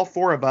all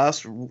four of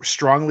us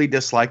strongly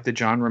dislike the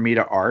John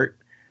Romita art.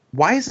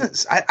 Why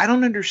isn't I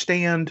don't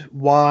understand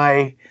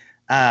why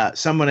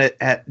someone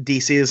at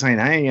DC is saying,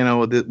 hey,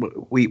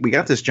 we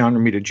got this John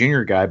Romita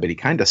Jr. guy, but he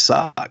kind of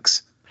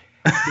sucks.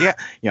 Yeah.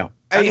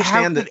 I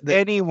understand how could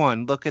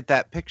anyone look at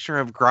that picture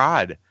of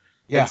Grodd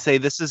and say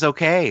this is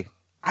okay?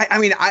 I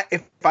mean,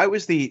 if I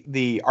was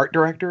the art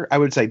director, I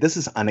would say this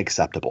is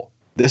unacceptable.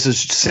 This is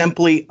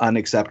simply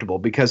unacceptable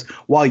because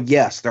while,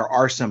 yes, there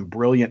are some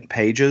brilliant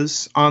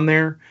pages on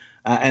there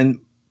and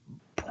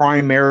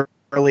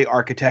primarily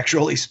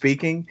architecturally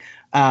speaking,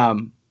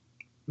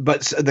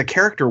 but the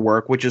character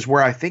work, which is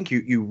where I think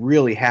you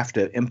really have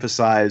to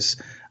emphasize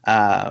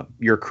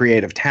your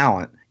creative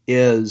talent,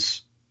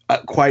 is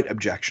quite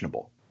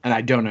objectionable. And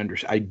I don't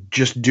understand. I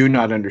just do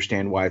not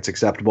understand why it's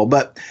acceptable.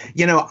 But,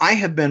 I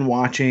have been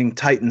watching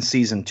Titans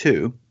season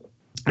 2.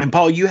 And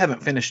Paul, you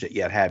haven't finished it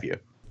yet, have you?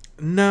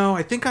 No,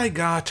 I think I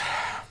don't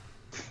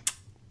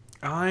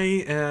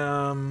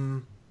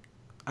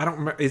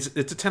remember. It's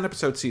a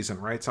 10-episode season,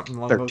 right? Something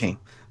along 13.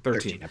 those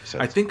 13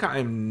 episodes. I think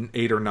I'm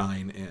 8 or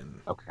 9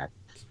 in. Okay.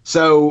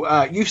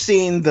 So you've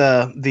seen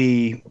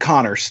the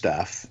Connor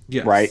stuff,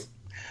 yes. Right?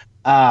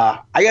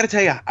 I got to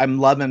tell you, I'm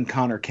loving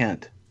Connor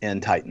Kent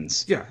in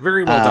Titans. Yeah,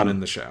 very well done in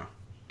the show.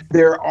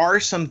 There are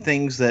some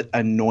things that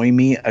annoy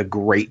me a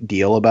great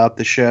deal about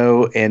the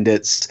show, and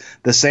it's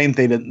the same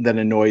thing that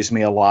annoys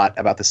me a lot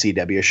about the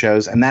CW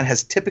shows, and that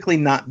has typically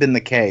not been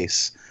the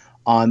case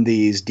on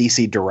these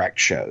DC Direct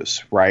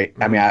shows, right?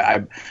 Mm-hmm. I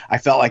mean, I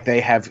felt like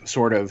they have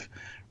sort of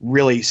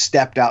really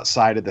stepped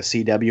outside of the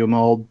CW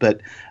mold,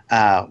 but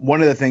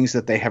one of the things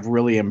that they have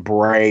really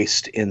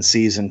embraced in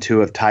season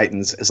 2 of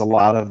Titans is a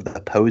lot of the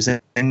posing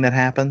that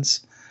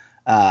happens.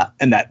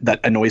 And that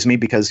annoys me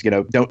because,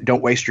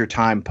 don't waste your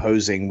time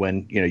posing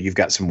when, you've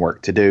got some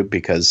work to do,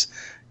 because,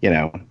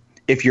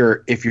 if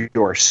you're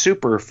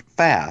super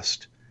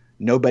fast,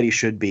 nobody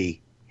should be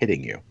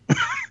hitting you.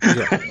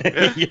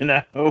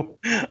 Yeah.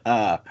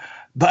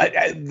 But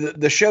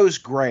the show's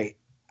great.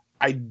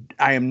 I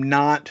am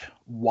not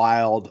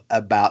wild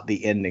about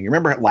the ending.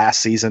 Remember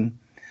last season?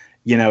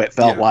 It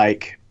felt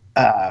like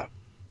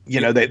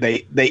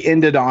they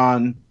ended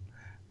on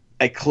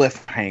a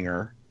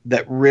cliffhanger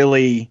that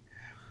really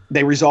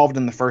they resolved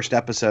in the first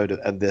episode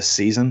of this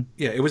season.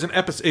 Yeah, it was an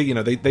episode.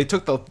 They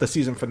took the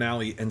season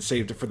finale and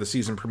saved it for the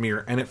season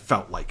premiere, and it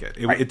felt like it.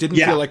 It didn't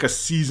feel like a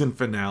season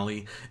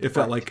finale. It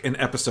felt like an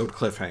episode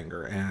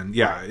cliffhanger, and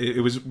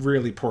it was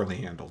really poorly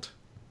handled.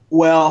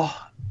 Well,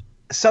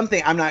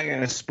 I'm not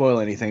going to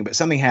spoil anything, but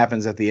something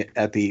happens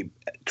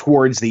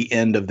towards the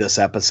end of this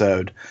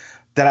episode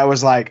that I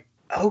was like,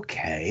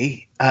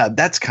 okay,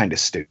 that's kind of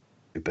stupid,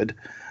 and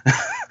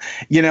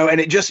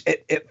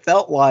it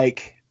felt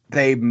like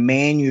they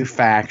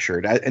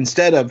manufactured,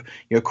 instead of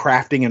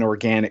crafting an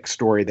organic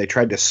story, they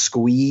tried to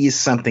squeeze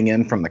something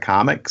in from the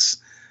comics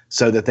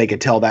so that they could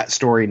tell that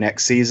story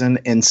next season,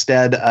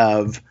 instead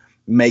of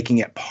making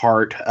it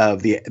part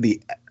of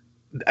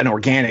an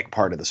organic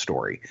part of the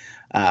story.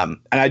 And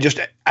I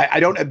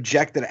don't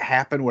object that it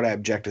happened. What I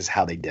object is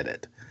how they did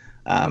it.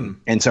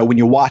 And so when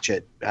you watch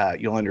it,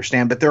 you'll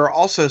understand. But there are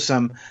also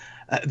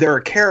there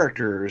are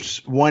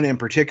characters, one in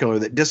particular,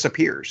 that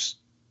disappears.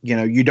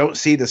 You don't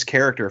see this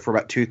character for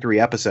about 2-3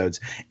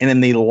 episodes, and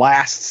in the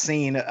last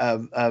scene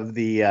of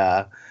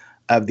the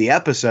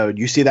episode,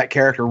 you see that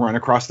character run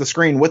across the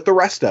screen with the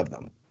rest of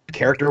them. The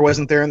character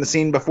wasn't there in the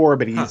scene before,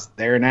 but he's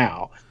there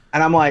now,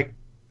 and I'm like,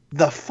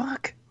 the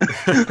fuck.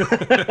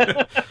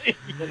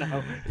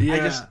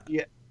 Yeah.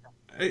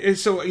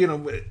 So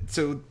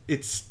so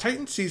it's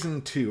Titan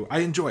season 2.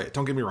 I enjoy it.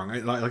 Don't get me wrong.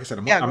 Like I said,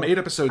 I'm 8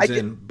 episodes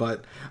in,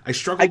 but I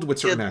struggled with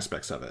certain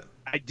aspects of it.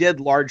 I did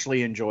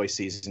largely enjoy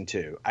season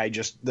 2.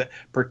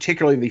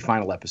 Particularly the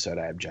final episode,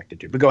 I objected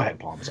to. But go ahead,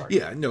 Paul. I'm sorry.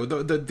 Yeah, no.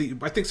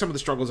 I think some of the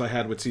struggles I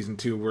had with season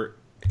 2 were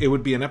it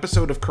would be an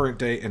episode of current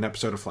day, an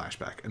episode of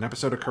flashback, an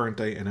episode of current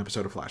day, an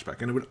episode of flashback,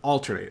 and it would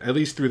alternate at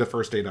least through the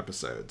first 8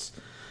 episodes.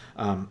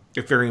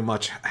 It very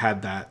much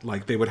had that,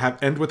 like they would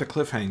end with a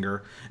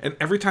cliffhanger, and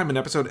every time an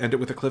episode ended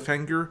with a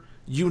cliffhanger,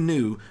 you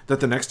knew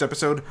that the next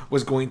episode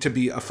was going to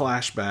be a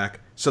flashback,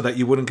 so that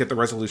you wouldn't get the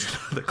resolution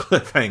of the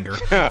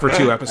cliffhanger for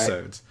 2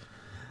 episodes.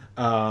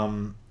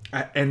 And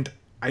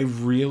I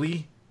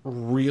really,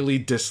 really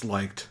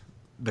disliked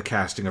the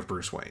casting of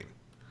Bruce Wayne.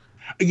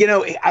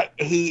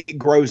 He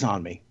grows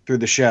on me through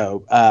the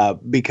show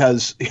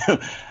because,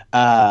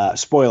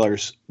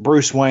 spoilers,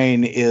 Bruce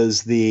Wayne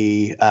is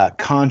the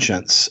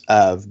conscience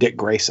of Dick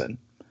Grayson.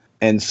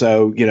 And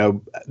so,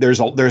 there's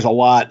a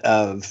lot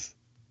of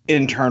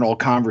internal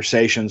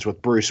conversations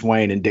with Bruce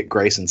Wayne and Dick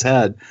Grayson's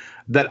head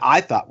that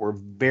I thought were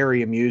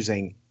very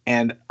amusing.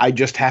 And I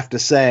just have to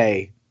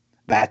say,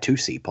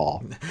 Batusi,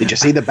 Paul. Did you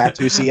see the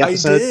Batusi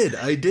episode?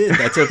 I did.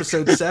 That's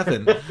episode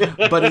 7.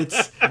 But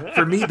it's,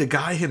 for me, the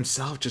guy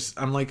himself,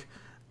 I'm like,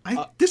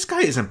 this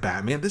guy isn't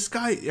Batman. This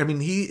guy,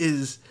 he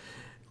is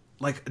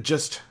like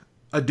just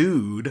a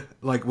dude,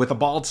 like with a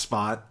bald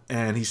spot,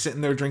 and he's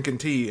sitting there drinking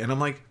tea, and I'm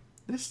like,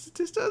 this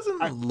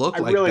doesn't look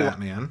like really,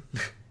 Batman.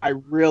 I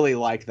really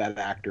like that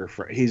actor.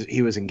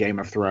 He was in Game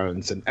of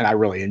Thrones, and I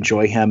really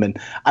enjoy him. And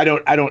I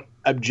don't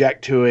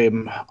object to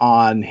him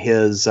on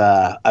his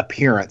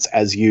appearance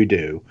as you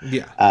do.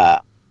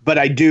 Yeah. But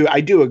I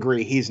do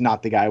agree he's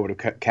not the guy I would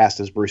have cast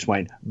as Bruce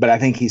Wayne. But I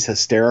think he's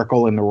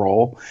hysterical in the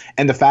role,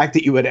 and the fact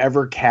that you would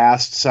ever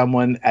cast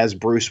someone as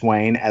Bruce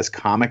Wayne as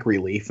comic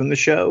relief in the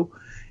show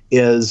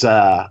is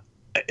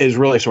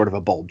really sort of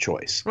a bold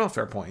choice. Well,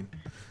 fair point.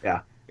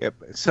 Yeah. Yep.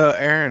 So,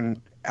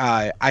 Aaron,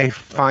 I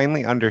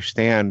finally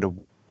understand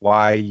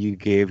why you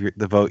gave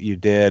the vote you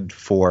did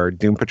for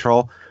Doom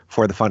Patrol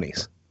for the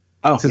funnies.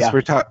 Oh, since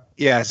we're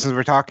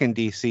talking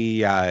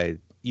DC,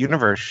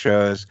 Universe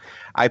shows,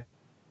 I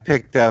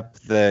picked up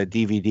the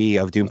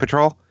DVD of Doom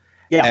Patrol.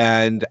 Yeah.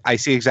 And I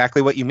see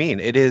exactly what you mean.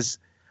 It is,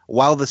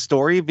 while the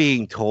story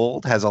being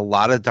told has a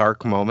lot of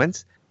dark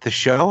moments, the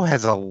show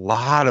has a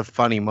lot of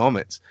funny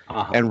moments.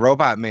 And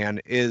Robot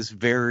Man is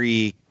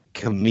very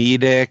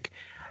comedic,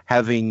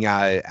 having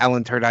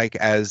Alan Tudyk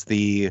as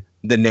the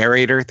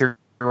narrator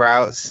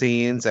throughout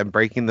scenes and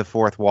breaking the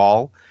fourth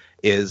wall.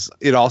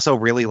 It also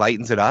really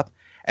lightens it up.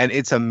 And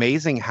it's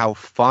amazing how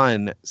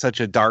fun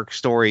such a dark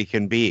story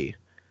can be.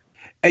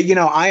 You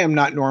know, I am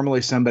not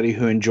normally somebody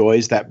who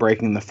enjoys that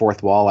breaking the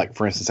fourth wall. Like,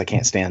 for instance, I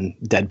can't stand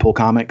Deadpool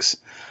comics.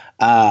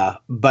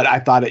 But I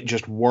thought it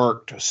just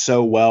worked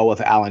so well with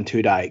Alan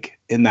Tudyk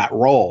in that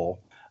role,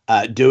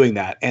 doing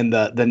that. And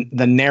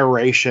the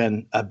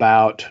narration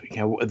about, you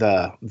know,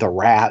 the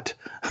rat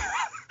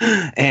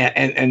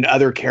and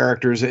other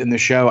characters in the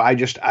show. I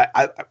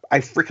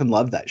freaking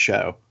love that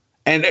show.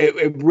 And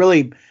it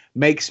really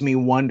makes me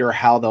wonder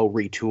how they'll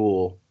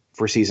retool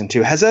for season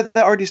 2. Has that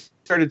already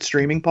started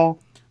streaming, Paul?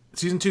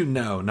 Season 2,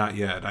 no, not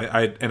yet.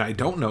 I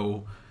don't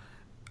know.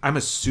 I'm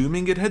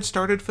assuming it had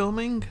started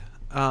filming.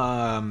 So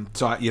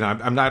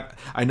I'm not.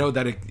 I know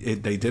that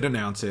they did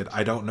announce it.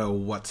 I don't know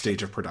what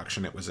stage of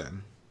production it was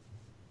in.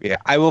 Yeah,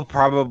 I will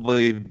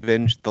probably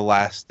binge the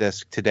last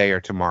disc today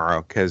or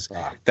tomorrow because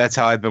that's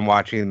how I've been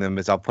watching them.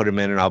 Is I'll put them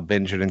in and I'll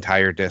binge an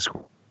entire disc.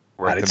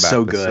 It's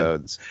so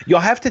good. You'll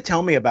have to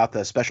tell me about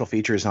the special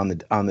features on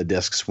the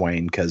discs,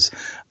 Wayne, because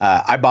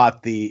I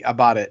bought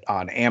it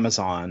on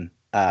Amazon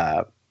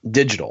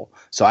digital,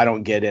 so I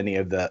don't get any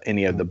of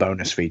the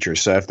bonus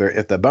features. So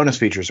if the bonus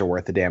features are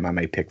worth a damn, I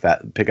may pick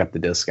up the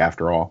disc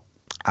after all.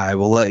 I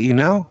will let you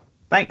know.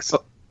 Thanks.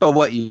 But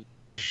what you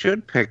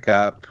should pick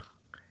up,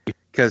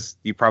 because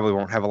you probably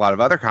won't have a lot of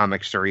other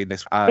comics to read,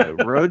 this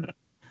Road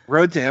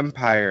to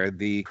Empire,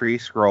 the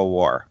Kree-Skrull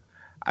War.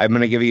 I'm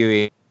going to give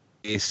you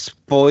a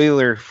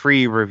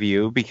spoiler-free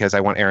review because I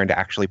want Aaron to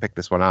actually pick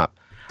this one up.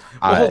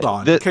 Well, hold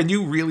on. Can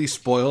you really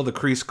spoil the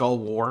Kree-Skrull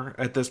War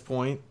at this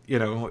point? You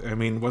know, I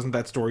mean, wasn't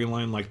that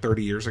storyline like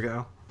 30 years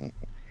ago?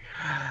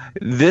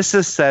 This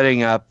is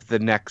setting up the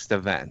next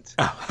event.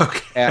 Oh,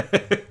 okay.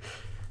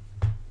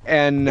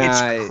 And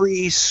it's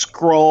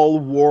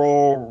Kree-Skrull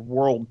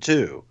World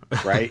 2,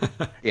 right?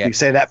 Yeah. You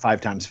say that 5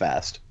 times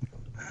fast.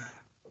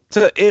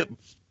 So it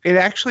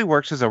actually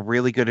works as a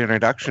really good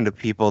introduction to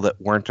people that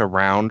weren't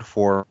around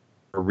for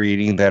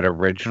reading that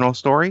original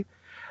story.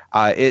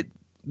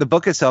 The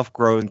book itself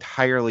grows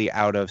entirely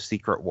out of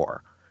Secret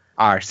War,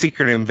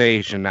 Secret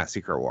Invasion, not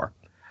Secret War,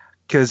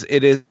 because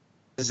it is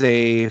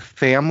a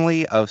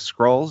family of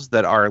Skrulls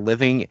that are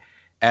living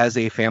as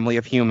a family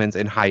of humans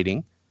in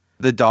hiding.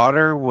 The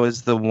daughter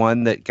was the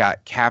one that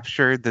got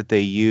captured that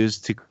they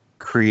used to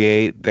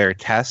create their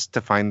test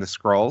to find the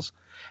Skrulls.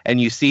 And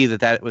you see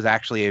that was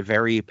actually a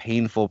very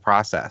painful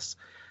process,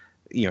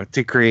 you know,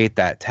 to create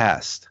that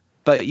test.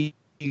 But you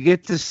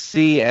get to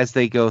see as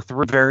they go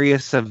through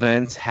various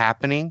events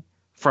happening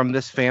from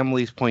this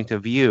family's point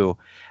of view,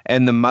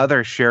 and the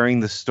mother sharing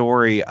the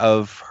story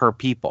of her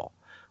people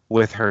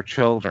with her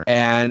children.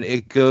 And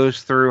it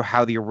goes through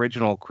how the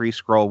original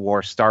Kree-Skrull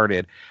War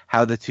started,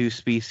 how the two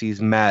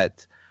species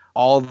met,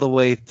 all the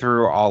way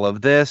through all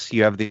of this.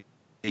 You have the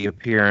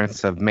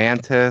appearance of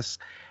Mantis,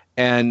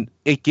 and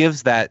it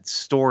gives that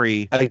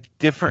story a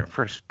different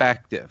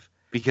perspective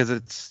because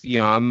it's, you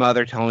know, a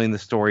mother telling the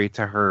story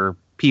to her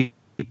people.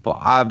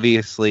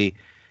 Obviously,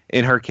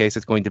 in her case,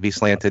 it's going to be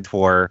slanted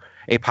for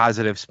a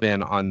positive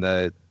spin on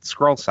the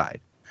Skrull side.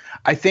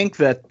 I think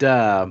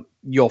that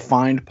you'll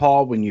find,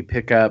 Paul, when you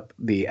pick up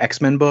the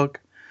X-Men book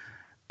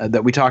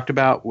that we talked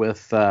about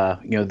with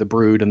the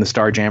Brood and the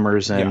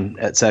Starjammers and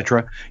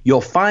etc.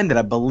 You'll find that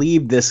I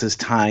believe this is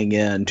tying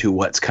in to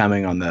what's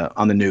coming on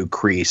the new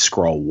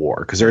Kree-Skrull War,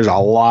 because there's a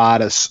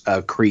lot of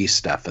Kree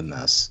stuff in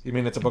this. You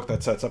mean it's a book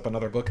that sets up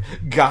another book?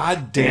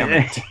 God damn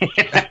it!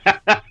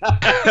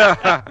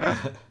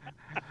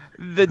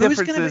 The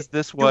difference is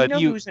this one.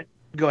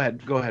 Go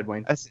ahead,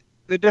 Wayne.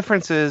 The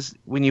difference is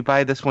when you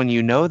buy this one,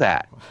 you know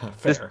that.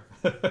 Fair.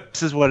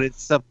 This is what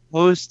it's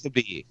supposed to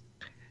be,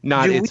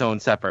 not its own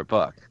separate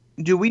book.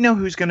 Do we know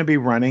who's going to be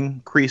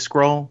running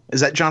Kree-Skrull?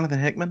 Is that Jonathan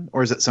Hickman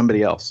or is it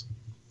somebody else?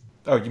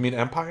 Oh, you mean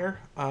Empire?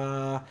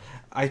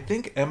 I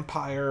think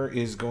Empire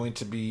is going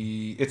to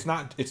be. It's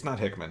not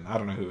Hickman. I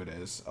don't know who it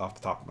is off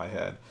the top of my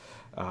head.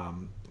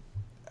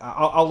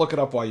 I'll look it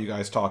up while you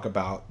guys talk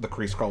about the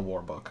Kree-Skrull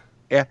War book.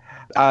 Yeah,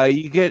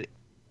 you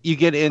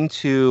get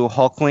into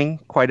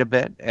Hulkling quite a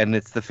bit, and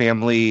it's the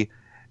family,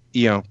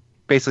 you know,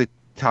 basically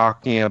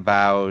talking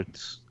about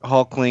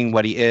Hulkling,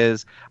 what he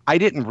is. I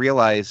didn't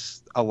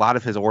realize a lot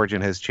of his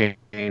origin has changed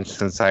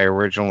since I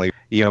originally,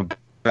 you know,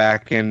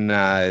 back in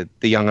the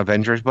Young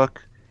Avengers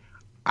book.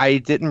 I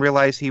didn't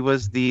realize he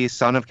was the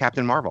son of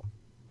Captain Marvel.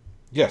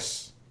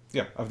 Yes,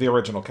 yeah, of the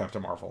original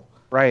Captain Marvel.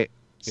 Right.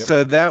 Yep.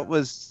 So that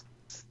was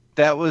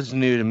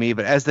new to me.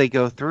 But as they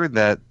go through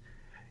that,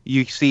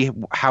 you see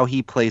how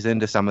he plays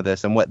into some of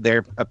this and what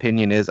their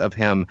opinion is of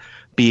him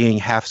being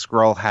half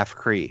Skrull, half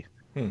Kree.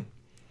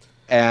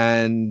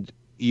 And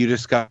you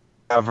discover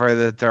discover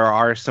that there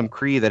are some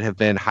Kree that have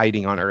been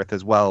hiding on Earth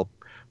as well,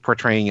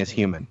 portraying as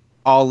human.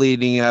 All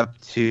leading up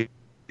to,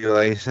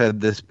 like I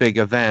said, this big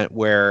event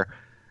where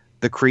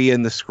the Kree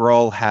and the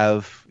Skrull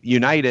have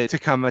united to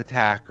come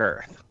attack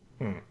Earth.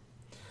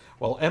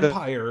 Well,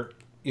 Empire,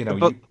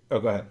 go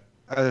ahead.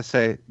 I was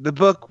say the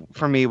book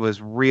for me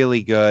was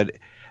really good.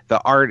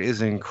 The art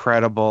is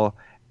incredible,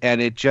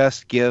 and it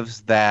just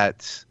gives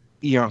that,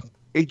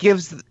 it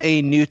gives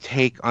a new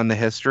take on the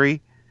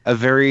history, a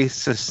very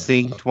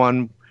succinct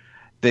one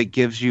that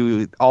gives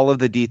you all of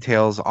the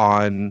details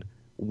on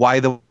why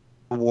the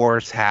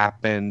wars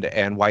happened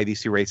and why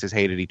these two races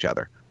hated each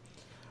other.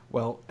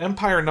 Well,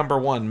 Empire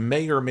 #1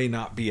 may or may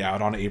not be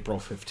out on April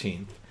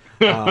 15th.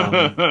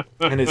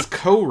 And is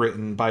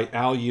co-written by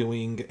Al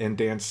Ewing and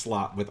Dan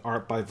Slott with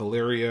art by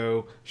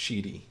Valerio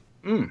Schiti.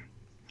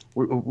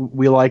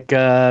 We like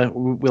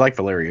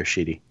Valerio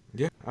Schiti.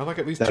 Yeah, I like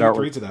at least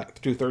two-thirds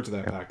of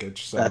that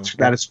package. So.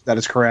 That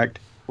is correct.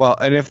 Well,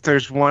 and if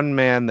there's one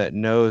man that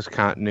knows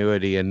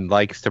continuity and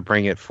likes to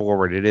bring it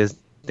forward, it is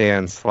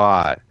Dan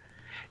Slott.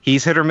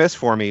 He's hit or miss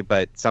for me,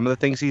 but some of the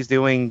things he's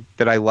doing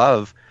that I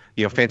love,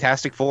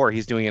 Fantastic Four,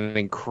 he's doing an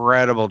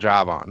incredible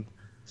job on.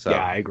 So.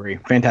 Yeah, I agree.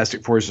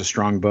 Fantastic Four is a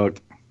strong book.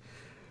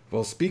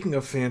 Well, speaking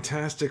of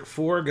Fantastic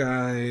Four,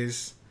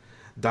 guys,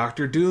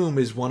 Doctor Doom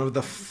is one of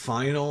the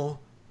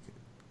final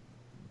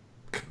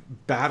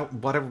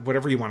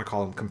whatever you want to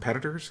call them,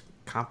 competitors?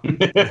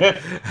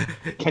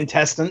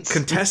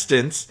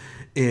 Contestants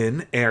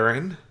in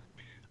Aaron.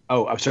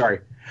 Oh, I'm sorry.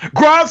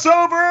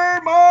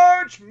 Crossover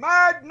March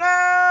Madness!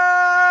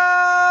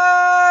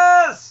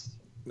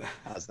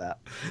 How's that?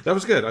 That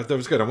was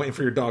good. I'm waiting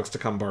for your dogs to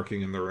come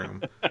barking in the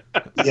room.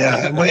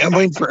 Yeah, I'm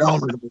waiting for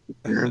Elmer to make an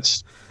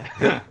appearance.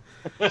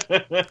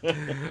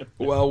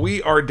 Well,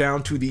 we are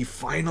down to the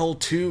final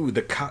two,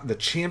 the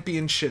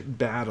championship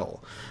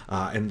battle,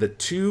 and the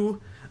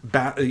two.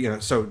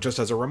 So just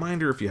as a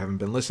reminder, if you haven't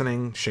been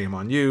listening, shame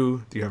on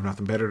you. You have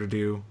nothing better to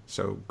do,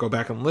 so go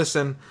back and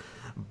listen.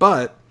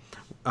 But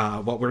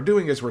what we're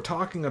doing is we're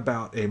talking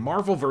about a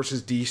Marvel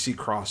versus DC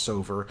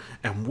crossover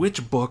and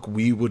which book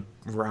we would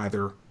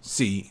rather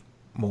see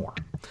more.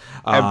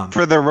 And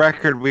for the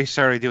record, we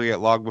started doing it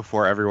long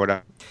before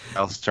everyone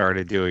else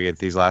started doing it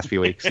these last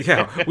few weeks.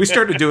 Yeah, we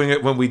started doing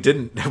it when we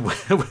didn't,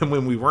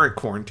 when we weren't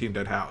quarantined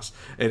at home.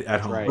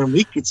 Right. When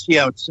we could see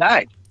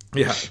outside.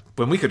 Yeah,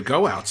 when we could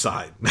go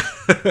outside.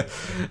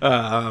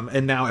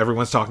 And now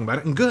everyone's talking about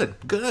it, and good.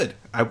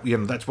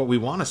 That's what we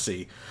want to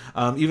see.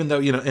 Even though,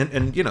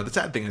 and the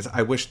sad thing is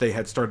I wish they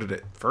had started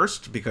it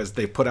first, because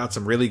they put out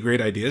some really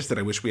great ideas that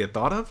I wish we had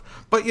thought of.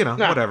 But,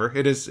 whatever.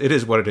 It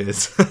is what it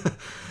is.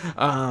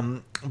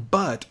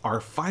 But our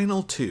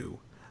final two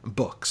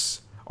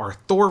books are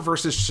Thor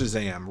versus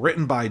Shazam,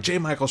 written by J.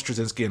 Michael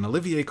Straczynski and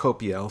Olivier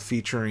Coipel,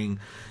 featuring,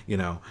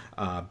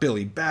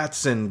 Billy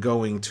Batson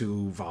going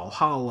to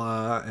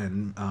Valhalla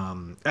and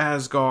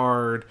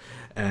Asgard,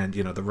 and,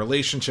 the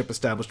relationship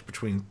established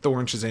between Thor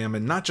and Shazam,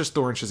 and not just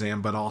Thor and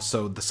Shazam, but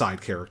also the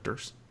side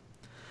characters.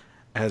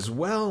 As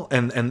well,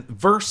 and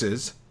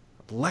versus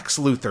Lex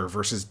Luthor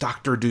versus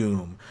Doctor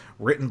Doom,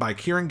 written by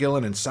Kieran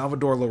Gillen and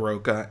Salvador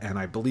Larroca, and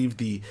I believe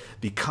the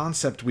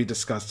concept we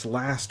discussed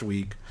last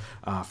week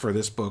for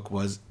this book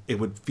was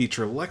it would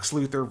feature Lex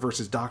Luthor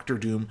versus Doctor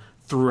Doom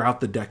throughout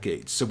the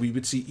decades. So we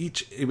would see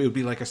it would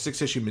be like a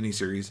 6-issue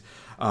miniseries,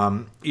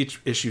 each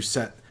issue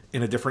set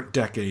in a different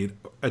decade,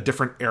 a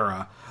different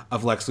era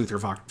of Lex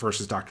Luthor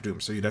versus Doctor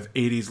Doom. So you'd have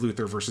 80s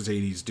Luthor versus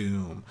 80s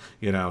Doom,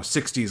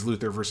 60s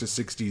Luthor versus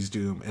 60s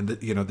Doom, and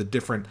the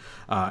different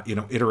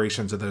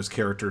iterations of those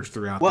characters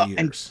throughout the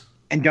years.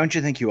 And don't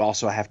you think you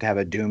also have to have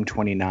a Doom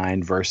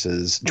 2099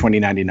 versus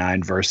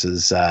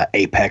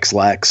Apex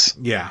Lex?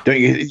 Yeah. Don't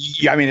you?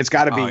 I mean, it's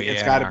got to be.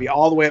 It's got to be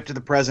all the way up to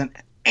the present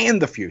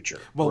and the future.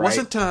 Well, right?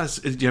 wasn't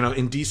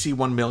in DC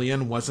 1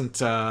 Million, wasn't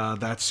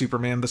that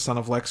Superman the son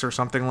of Lex or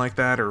something like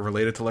that, or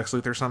related to Lex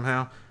Luthor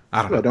somehow?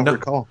 I don't know. I don't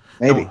recall.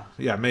 Maybe. No.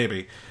 Yeah,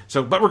 maybe.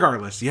 So, but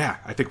regardless, yeah,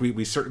 I think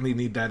we certainly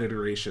need that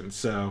iteration.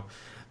 So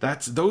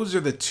those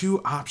are the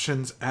two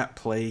options at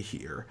play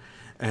here.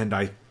 And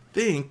I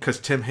think, because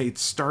Tim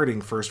hates starting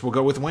first, we'll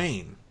go with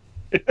Wayne.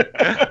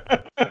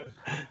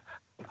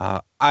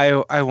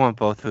 I want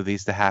both of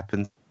these to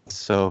happen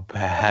so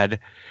bad.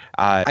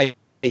 I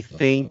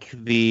think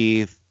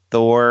the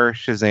Thor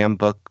Shazam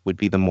book would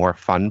be the more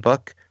fun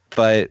book,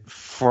 but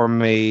for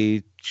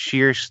my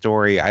sheer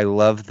story, I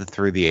love the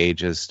Through the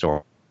Ages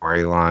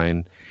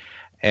storyline,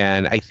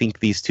 and I think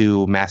these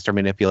two master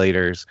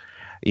manipulators,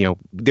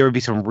 there would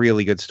be some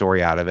really good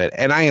story out of it.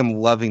 And I am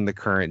loving the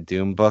current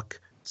Doom book,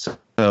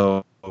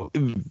 so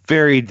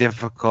very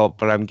difficult,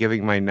 but I'm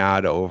giving my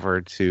nod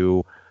over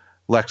to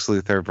Lex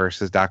Luthor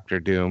versus Doctor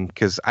Doom,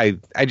 because I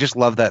just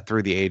love that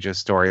Through the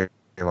Ages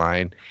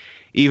storyline,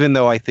 even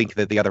though I think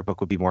that the other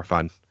book would be more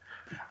fun.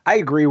 I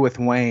agree with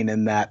Wayne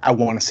in that I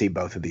want to see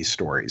both of these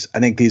stories. I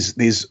think these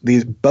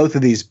both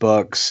of these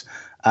books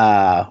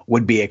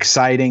would be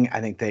exciting. I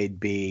think they'd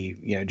be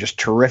just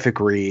terrific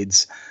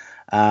reads.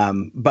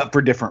 but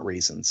for different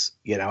reasons.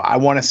 I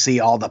want to see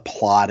all the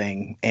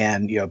plotting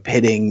and,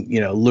 pitting,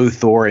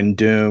 Luthor and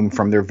Doom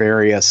from their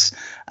various,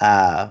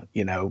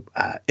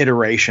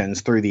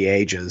 iterations through the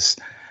ages.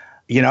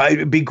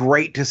 It'd be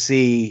great to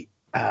see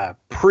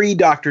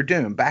pre-Doctor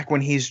Doom, back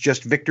when he's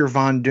just Victor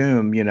Von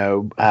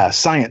Doom,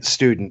 science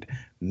student,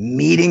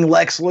 meeting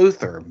Lex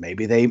Luthor.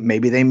 Maybe they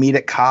meet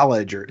at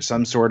college or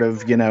some sort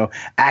of,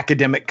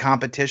 academic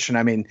competition.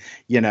 I mean,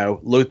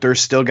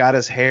 Luthor's still got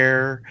his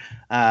hair.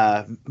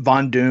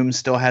 Von Doom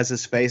still has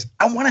his face.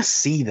 I want to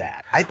see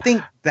that. I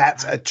think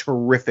that's a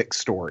terrific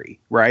story,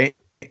 right?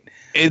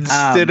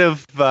 Instead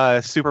of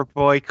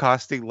Superboy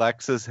costing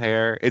Lex's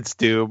hair, it's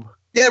Doom.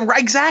 Yeah,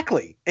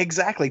 right.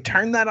 Exactly.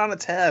 Turn that on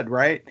its head,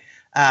 right?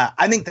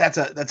 I think that's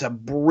a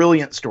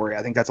brilliant story.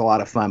 I think that's a lot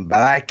of fun.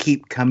 But I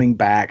keep coming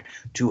back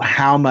to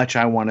how much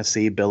I want to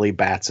see Billy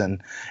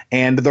Batson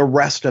and the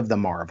rest of the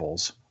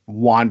Marvels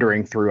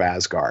wandering through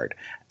Asgard.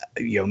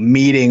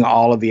 Meeting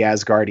all of the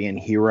Asgardian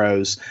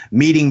heroes,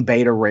 meeting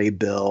Beta Ray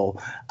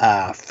Bill,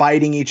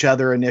 fighting each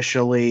other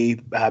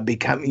initially,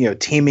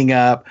 teaming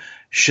up.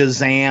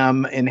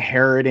 Shazam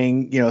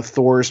inheriting,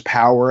 Thor's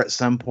power at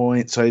some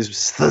point. So he's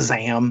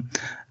Shazam,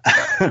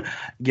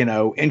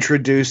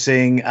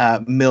 introducing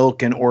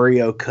milk and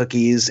Oreo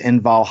cookies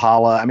in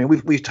Valhalla. I mean,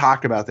 we've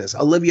talked about this.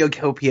 Olivia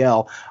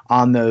Copiel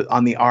on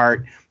the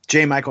art,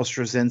 J. Michael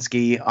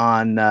Straczynski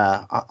on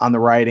the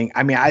writing.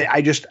 I mean,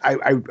 I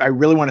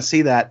really want to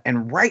see that.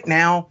 And right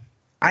now,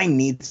 I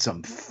need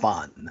some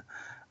fun.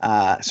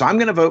 So I'm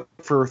going to vote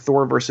for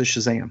Thor versus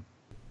Shazam.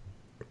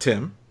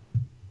 Tim.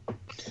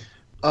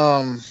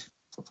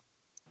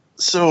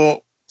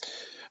 So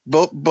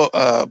both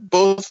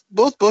books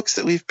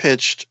that we've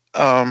pitched,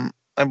 I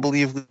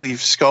believe we've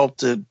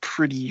sculpted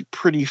pretty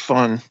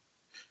fun,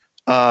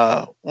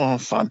 pretty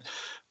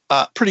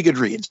good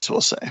reads,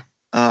 we'll say.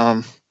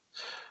 I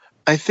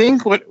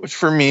think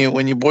for me,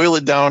 when you boil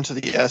it down to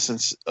the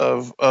essence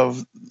of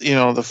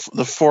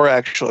the four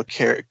actual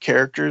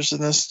characters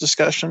in this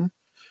discussion,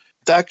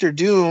 Doctor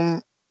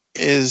Doom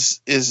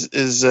is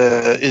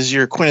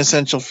your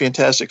quintessential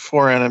Fantastic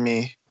Four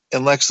enemy,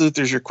 and Lex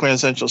Luthor's your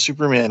quintessential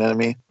Superman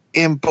enemy.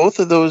 And both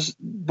of those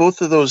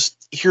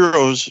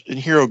heroes and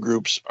hero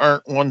groups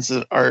aren't ones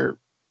that are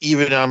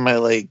even on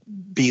my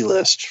B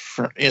list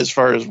as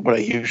far as what I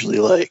usually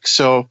like.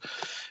 So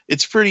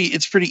it's pretty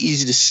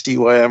easy to see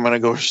why I'm going to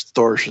go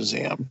Thor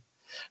Shazam.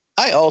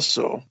 I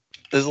also,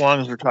 as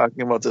long as we're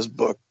talking about this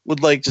book,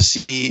 would like to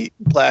see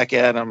Black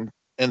Adam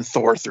and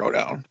Thor throw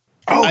down.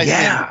 Oh,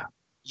 yeah.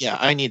 Yeah,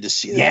 I need to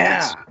see that.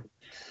 Yeah.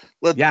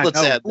 Let's add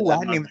that. Ooh,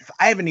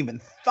 I haven't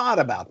even thought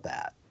about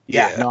that.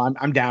 Yeah. No,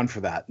 I'm down for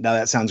that. No,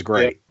 that sounds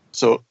great. Yeah.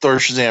 So Thor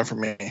Shazam for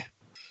me.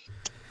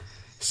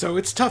 So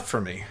it's tough for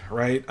me,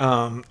 right?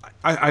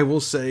 I will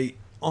say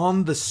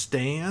on the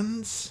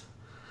stands,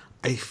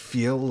 I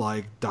feel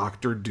like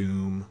Doctor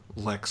Doom,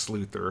 Lex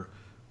Luthor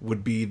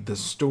would be the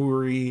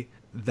story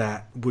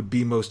that would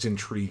be most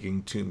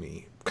intriguing to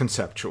me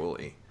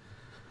conceptually.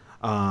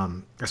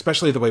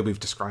 Especially the way we've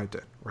described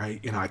it, right?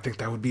 I think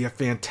that would be a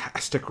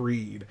fantastic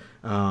read.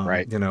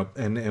 Right.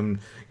 And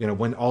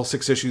when all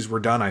 6 issues were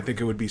done, I think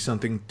it would be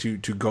something to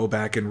go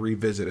back and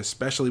revisit,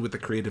 especially with the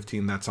creative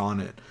team that's on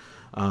it.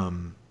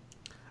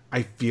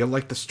 I feel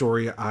like the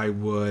story I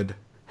would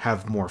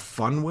have more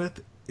fun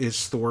with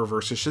is Thor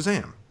versus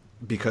Shazam,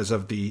 because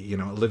of the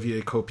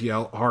Olivier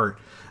Copiel art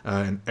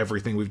and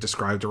everything we've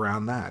described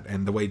around that,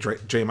 and the way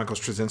J. Michael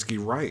Straczynski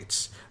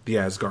writes the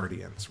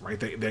Asgardians, right?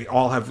 They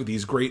all have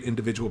these great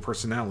individual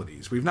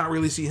personalities. We've not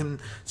really seen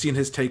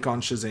his take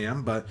on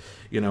Shazam, but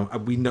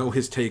we know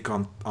his take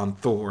on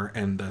Thor,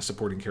 and the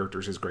supporting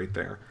characters is great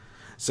there.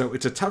 So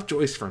it's a tough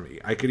choice for me.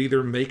 I could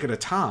either make it a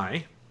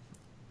tie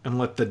and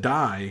let the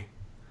die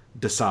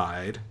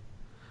decide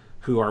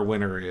who our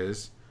winner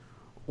is,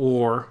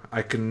 or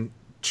I can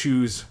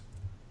choose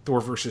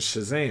Thor versus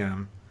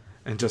Shazam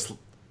and just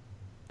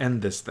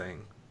end this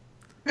thing.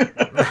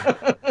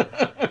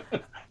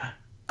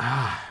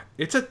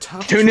 It's a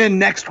tough. Tune in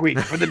next week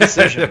for the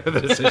decision.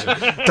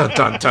 Dun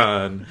dun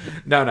dun.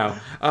 No.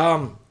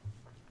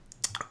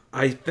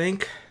 I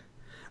think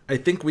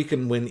we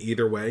can win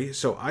either way.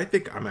 So I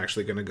think I'm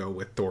actually going to go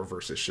with Thor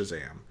versus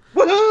Shazam.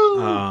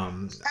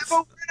 Woohoo! That's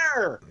a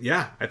winner.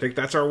 Yeah, I think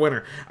that's our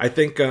winner. I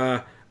think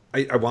I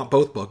want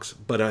both books,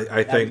 but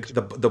I think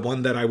the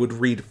one that I would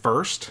read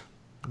first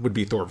would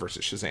be Thor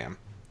versus Shazam.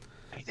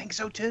 I think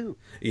so too.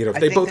 If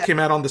they both came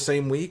out on the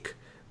same week,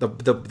 the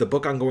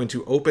book I'm going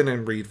to open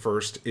and read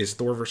first is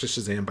Thor versus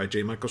Shazam by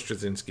J. Michael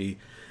Straczynski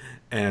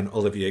and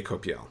Olivier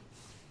Copiel.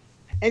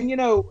 And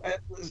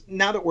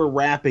now that we're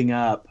wrapping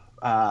up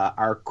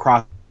our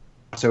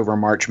crossover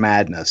March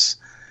Madness,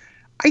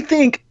 I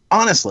think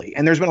honestly,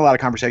 and there's been a lot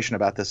of conversation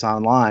about this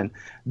online,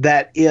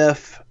 that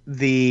if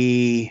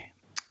the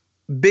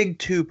big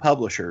 2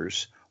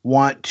 publishers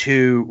want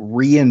to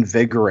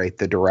reinvigorate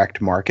the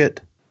direct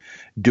market,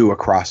 do a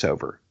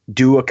crossover.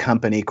 Do a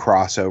company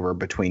crossover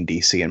between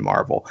DC and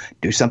Marvel.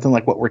 Do something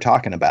like what we're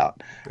talking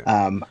about.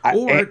 Or do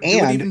it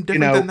even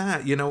different than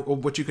that.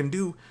 What you can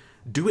do,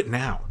 do it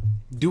now.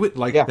 Do it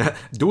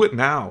do it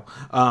now.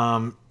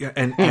 And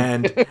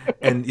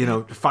you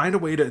know, find a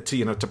way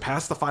to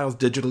pass the files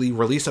digitally,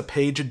 release a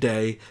page a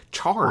day,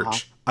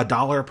 charge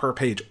 $1 per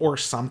page or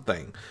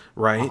something,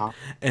 right?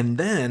 And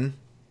then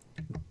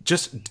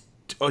just,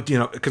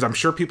 because I'm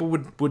sure people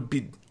would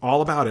be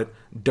all about it,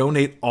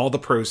 donate all the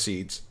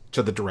proceeds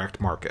to the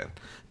direct market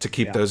to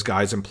keep those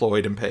guys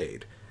employed and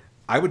paid.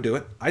 I would do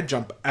it. I'd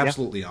jump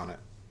absolutely on it.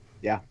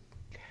 Yeah.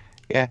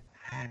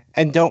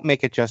 And don't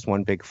make it just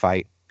one big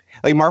fight.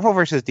 Like Marvel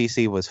versus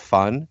DC was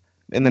fun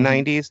in the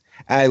 90s.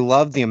 And I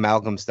love the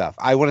Amalgam stuff.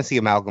 I want to see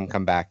Amalgam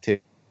come back too.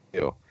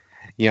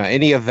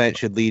 Any event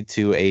should lead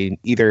to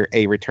either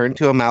a return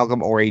to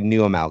Amalgam or a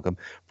new Amalgam.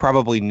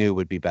 Probably new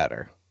would be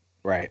better.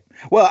 Right.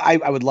 Well,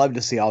 I would love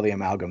to see all the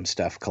Amalgam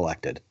stuff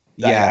collected.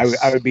 Yes.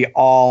 I would be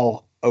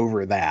all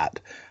over that.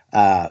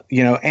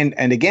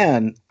 And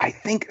again, I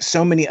think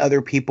so many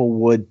other people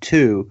would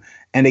too.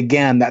 And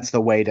again, that's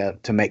the way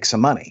to make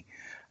some money.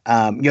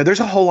 There's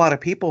a whole lot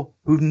of people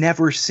who've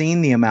never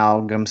seen the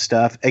Amalgam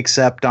stuff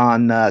except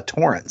on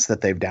torrents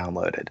that they've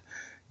downloaded,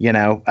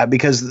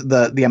 because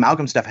the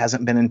Amalgam stuff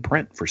hasn't been in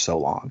print for so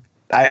long.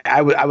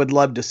 I would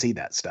love to see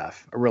that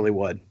stuff. I really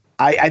would.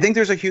 I think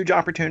there's a huge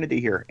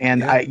opportunity here.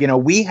 And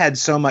we had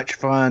so much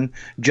fun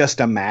just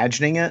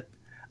imagining it.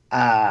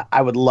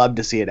 I would love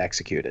to see it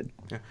executed.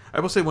 Yeah. I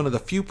will say one of the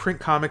few print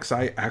comics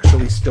I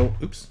actually still.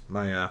 Oops,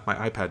 my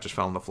iPad just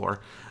fell on the floor.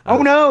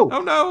 Oh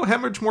no!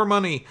 Hemorrhage more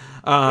money.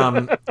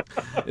 One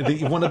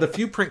of the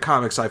few print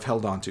comics I've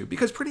held on to,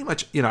 because pretty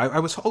much,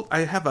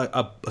 I have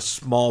a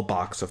small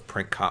box of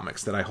print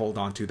comics that I hold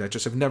on to that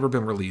just have never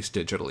been released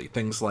digitally.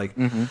 Things like,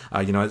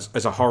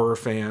 as a horror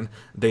fan,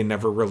 they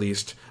never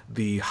released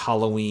the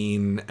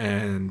Halloween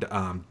and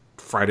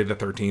Friday the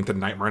 13th and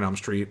Nightmare on Elm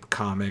Street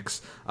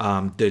comics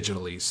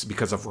digitally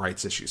because of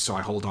rights issues. So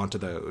I hold on to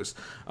those.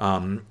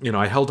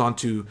 I held on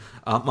to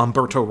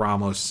Humberto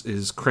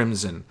Ramos's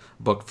Crimson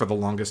book for the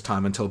longest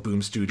time until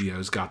Boom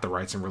Studios got the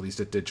rights and released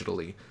it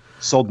digitally.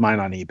 Sold mine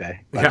on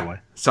eBay, by the way.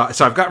 So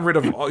I've gotten rid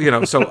of,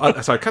 so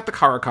I cut the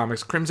horror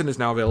comics. Crimson is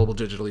now available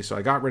digitally, so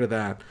I got rid of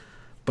that.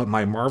 But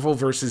my Marvel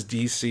versus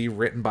DC,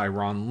 written by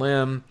Ron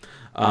Lim,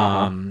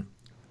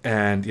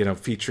 and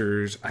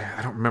features,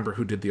 I don't remember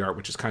who did the art,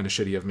 which is kind of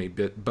shitty of me,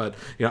 but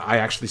I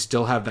actually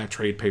still have that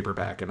trade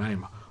paperback, and I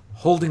am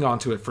holding on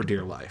to it for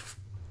dear life.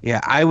 Yeah,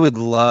 I would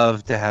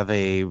love to have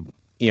a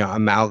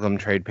Amalgam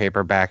trade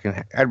paperback,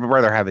 and I'd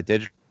rather have it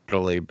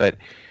digitally, but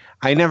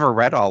I never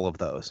read all of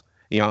those.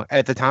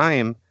 At the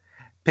time,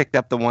 picked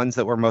up the ones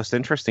that were most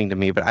interesting to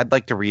me, but I'd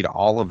like to read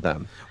all of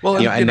them. Well,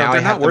 and now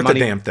they're not worth a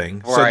damn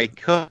thing. Or I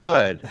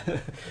could.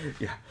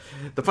 Yeah.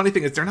 The funny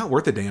thing is, they're not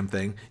worth a damn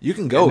thing. You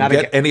can go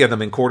get any of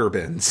them in quarter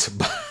bins.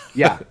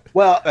 Yeah.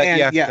 Well, but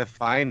you have to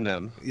find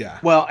them. Yeah.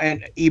 Well,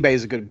 and eBay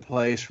is a good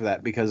place for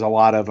that because a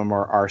lot of them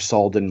are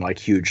sold in like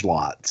huge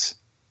lots,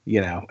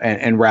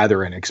 and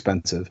rather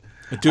inexpensive.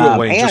 Do it,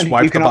 Wayne. Just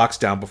wipe the box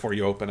down before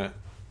you open it.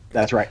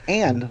 That's right.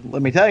 And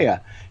let me tell you,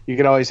 you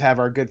could always have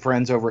our good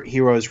friends over at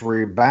Heroes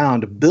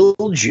Rebound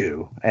build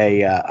you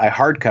a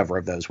hardcover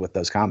of those with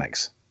those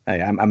comics.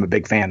 I'm a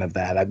big fan of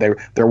that.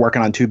 They're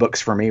working on 2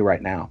 books for me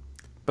right now.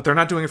 But they're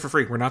not doing it for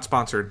free. We're not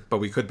sponsored, but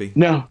we could be.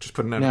 No. Just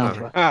putting it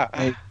out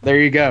there. There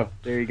you go.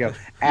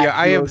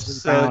 I am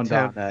so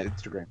tempted on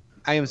Instagram.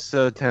 I am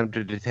so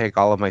tempted to take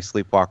all of my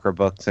Sleepwalker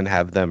books and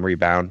have them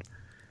rebound.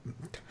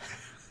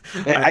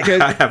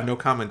 I have no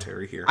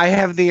commentary here. I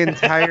have the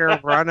entire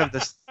run of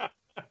the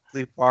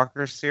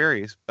Sleepwalker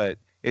series, but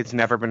it's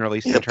never been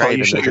released in trade,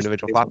 and those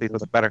individual copies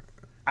look better.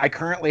 I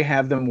currently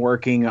have them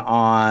working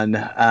on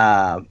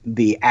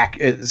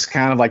it's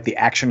kind of like the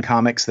Action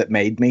Comics that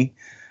made me.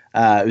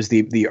 It was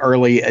the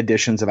early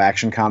editions of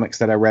Action Comics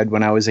that I read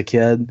when I was a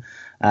kid.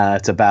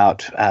 It's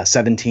about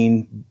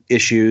 17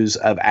 issues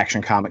of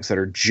Action Comics that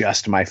are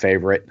just my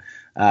favorite.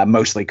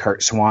 Mostly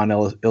Kurt Swan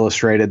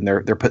illustrated, and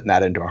they're putting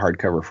that into a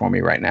hardcover for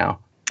me right now.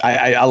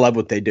 I love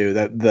what they do.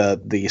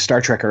 The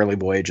Star Trek Early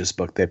Voyages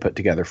book they put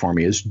together for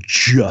me is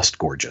just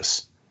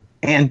gorgeous.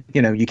 And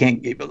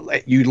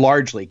you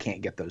largely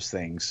can't get those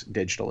things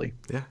digitally.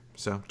 Yeah,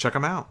 so check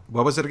them out.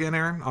 What was it again,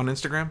 Aaron, on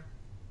Instagram?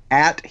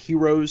 At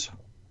Heroes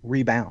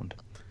Rebound.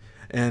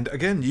 And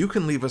again, you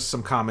can leave us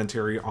some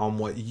commentary on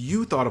what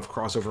you thought of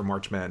Crossover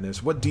March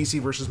Madness, what DC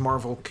versus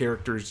Marvel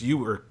characters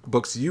or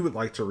books you would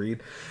like to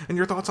read, and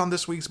your thoughts on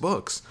this week's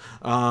books.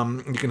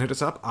 You can hit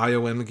us up,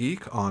 IOM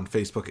Geek, on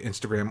Facebook,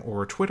 Instagram,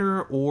 or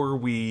Twitter, or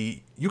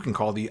you can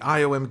call the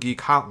IOM Geek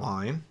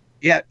hotline.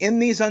 Yeah, in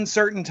these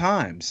uncertain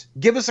times,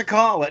 give us a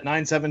call at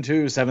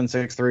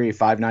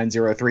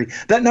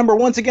 972-763-5903. That number,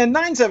 once again,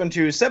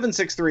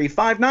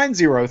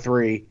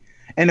 972-763-5903.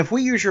 And if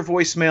we use your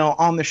voicemail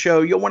on the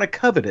show, you'll win a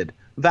coveted,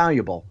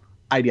 valuable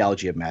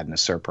Ideology of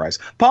Madness surprise.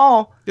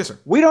 Paul, yes, sir.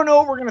 We don't know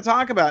what we're going to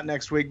talk about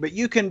next week, but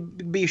you can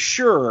be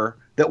sure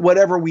that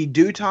whatever we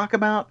do talk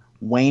about,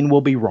 Wayne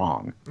will be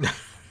wrong.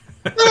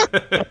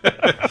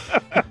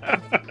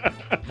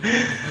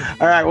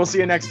 All right, we'll see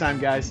you next time,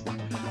 guys.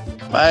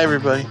 Bye,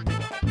 everybody.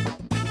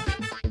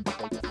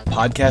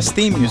 Podcast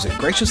theme music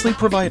graciously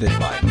provided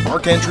by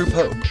Mark Andrew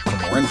Pope. For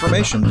more more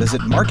information,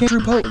 visit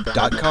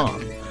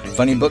markandrewpope.com.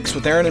 Funny Books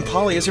with Aaron and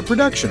Polly is a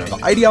production of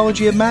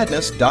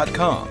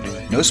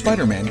ideologyofmadness.com. No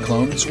Spider-Man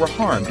clones were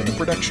harmed in the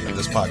production of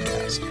this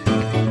podcast.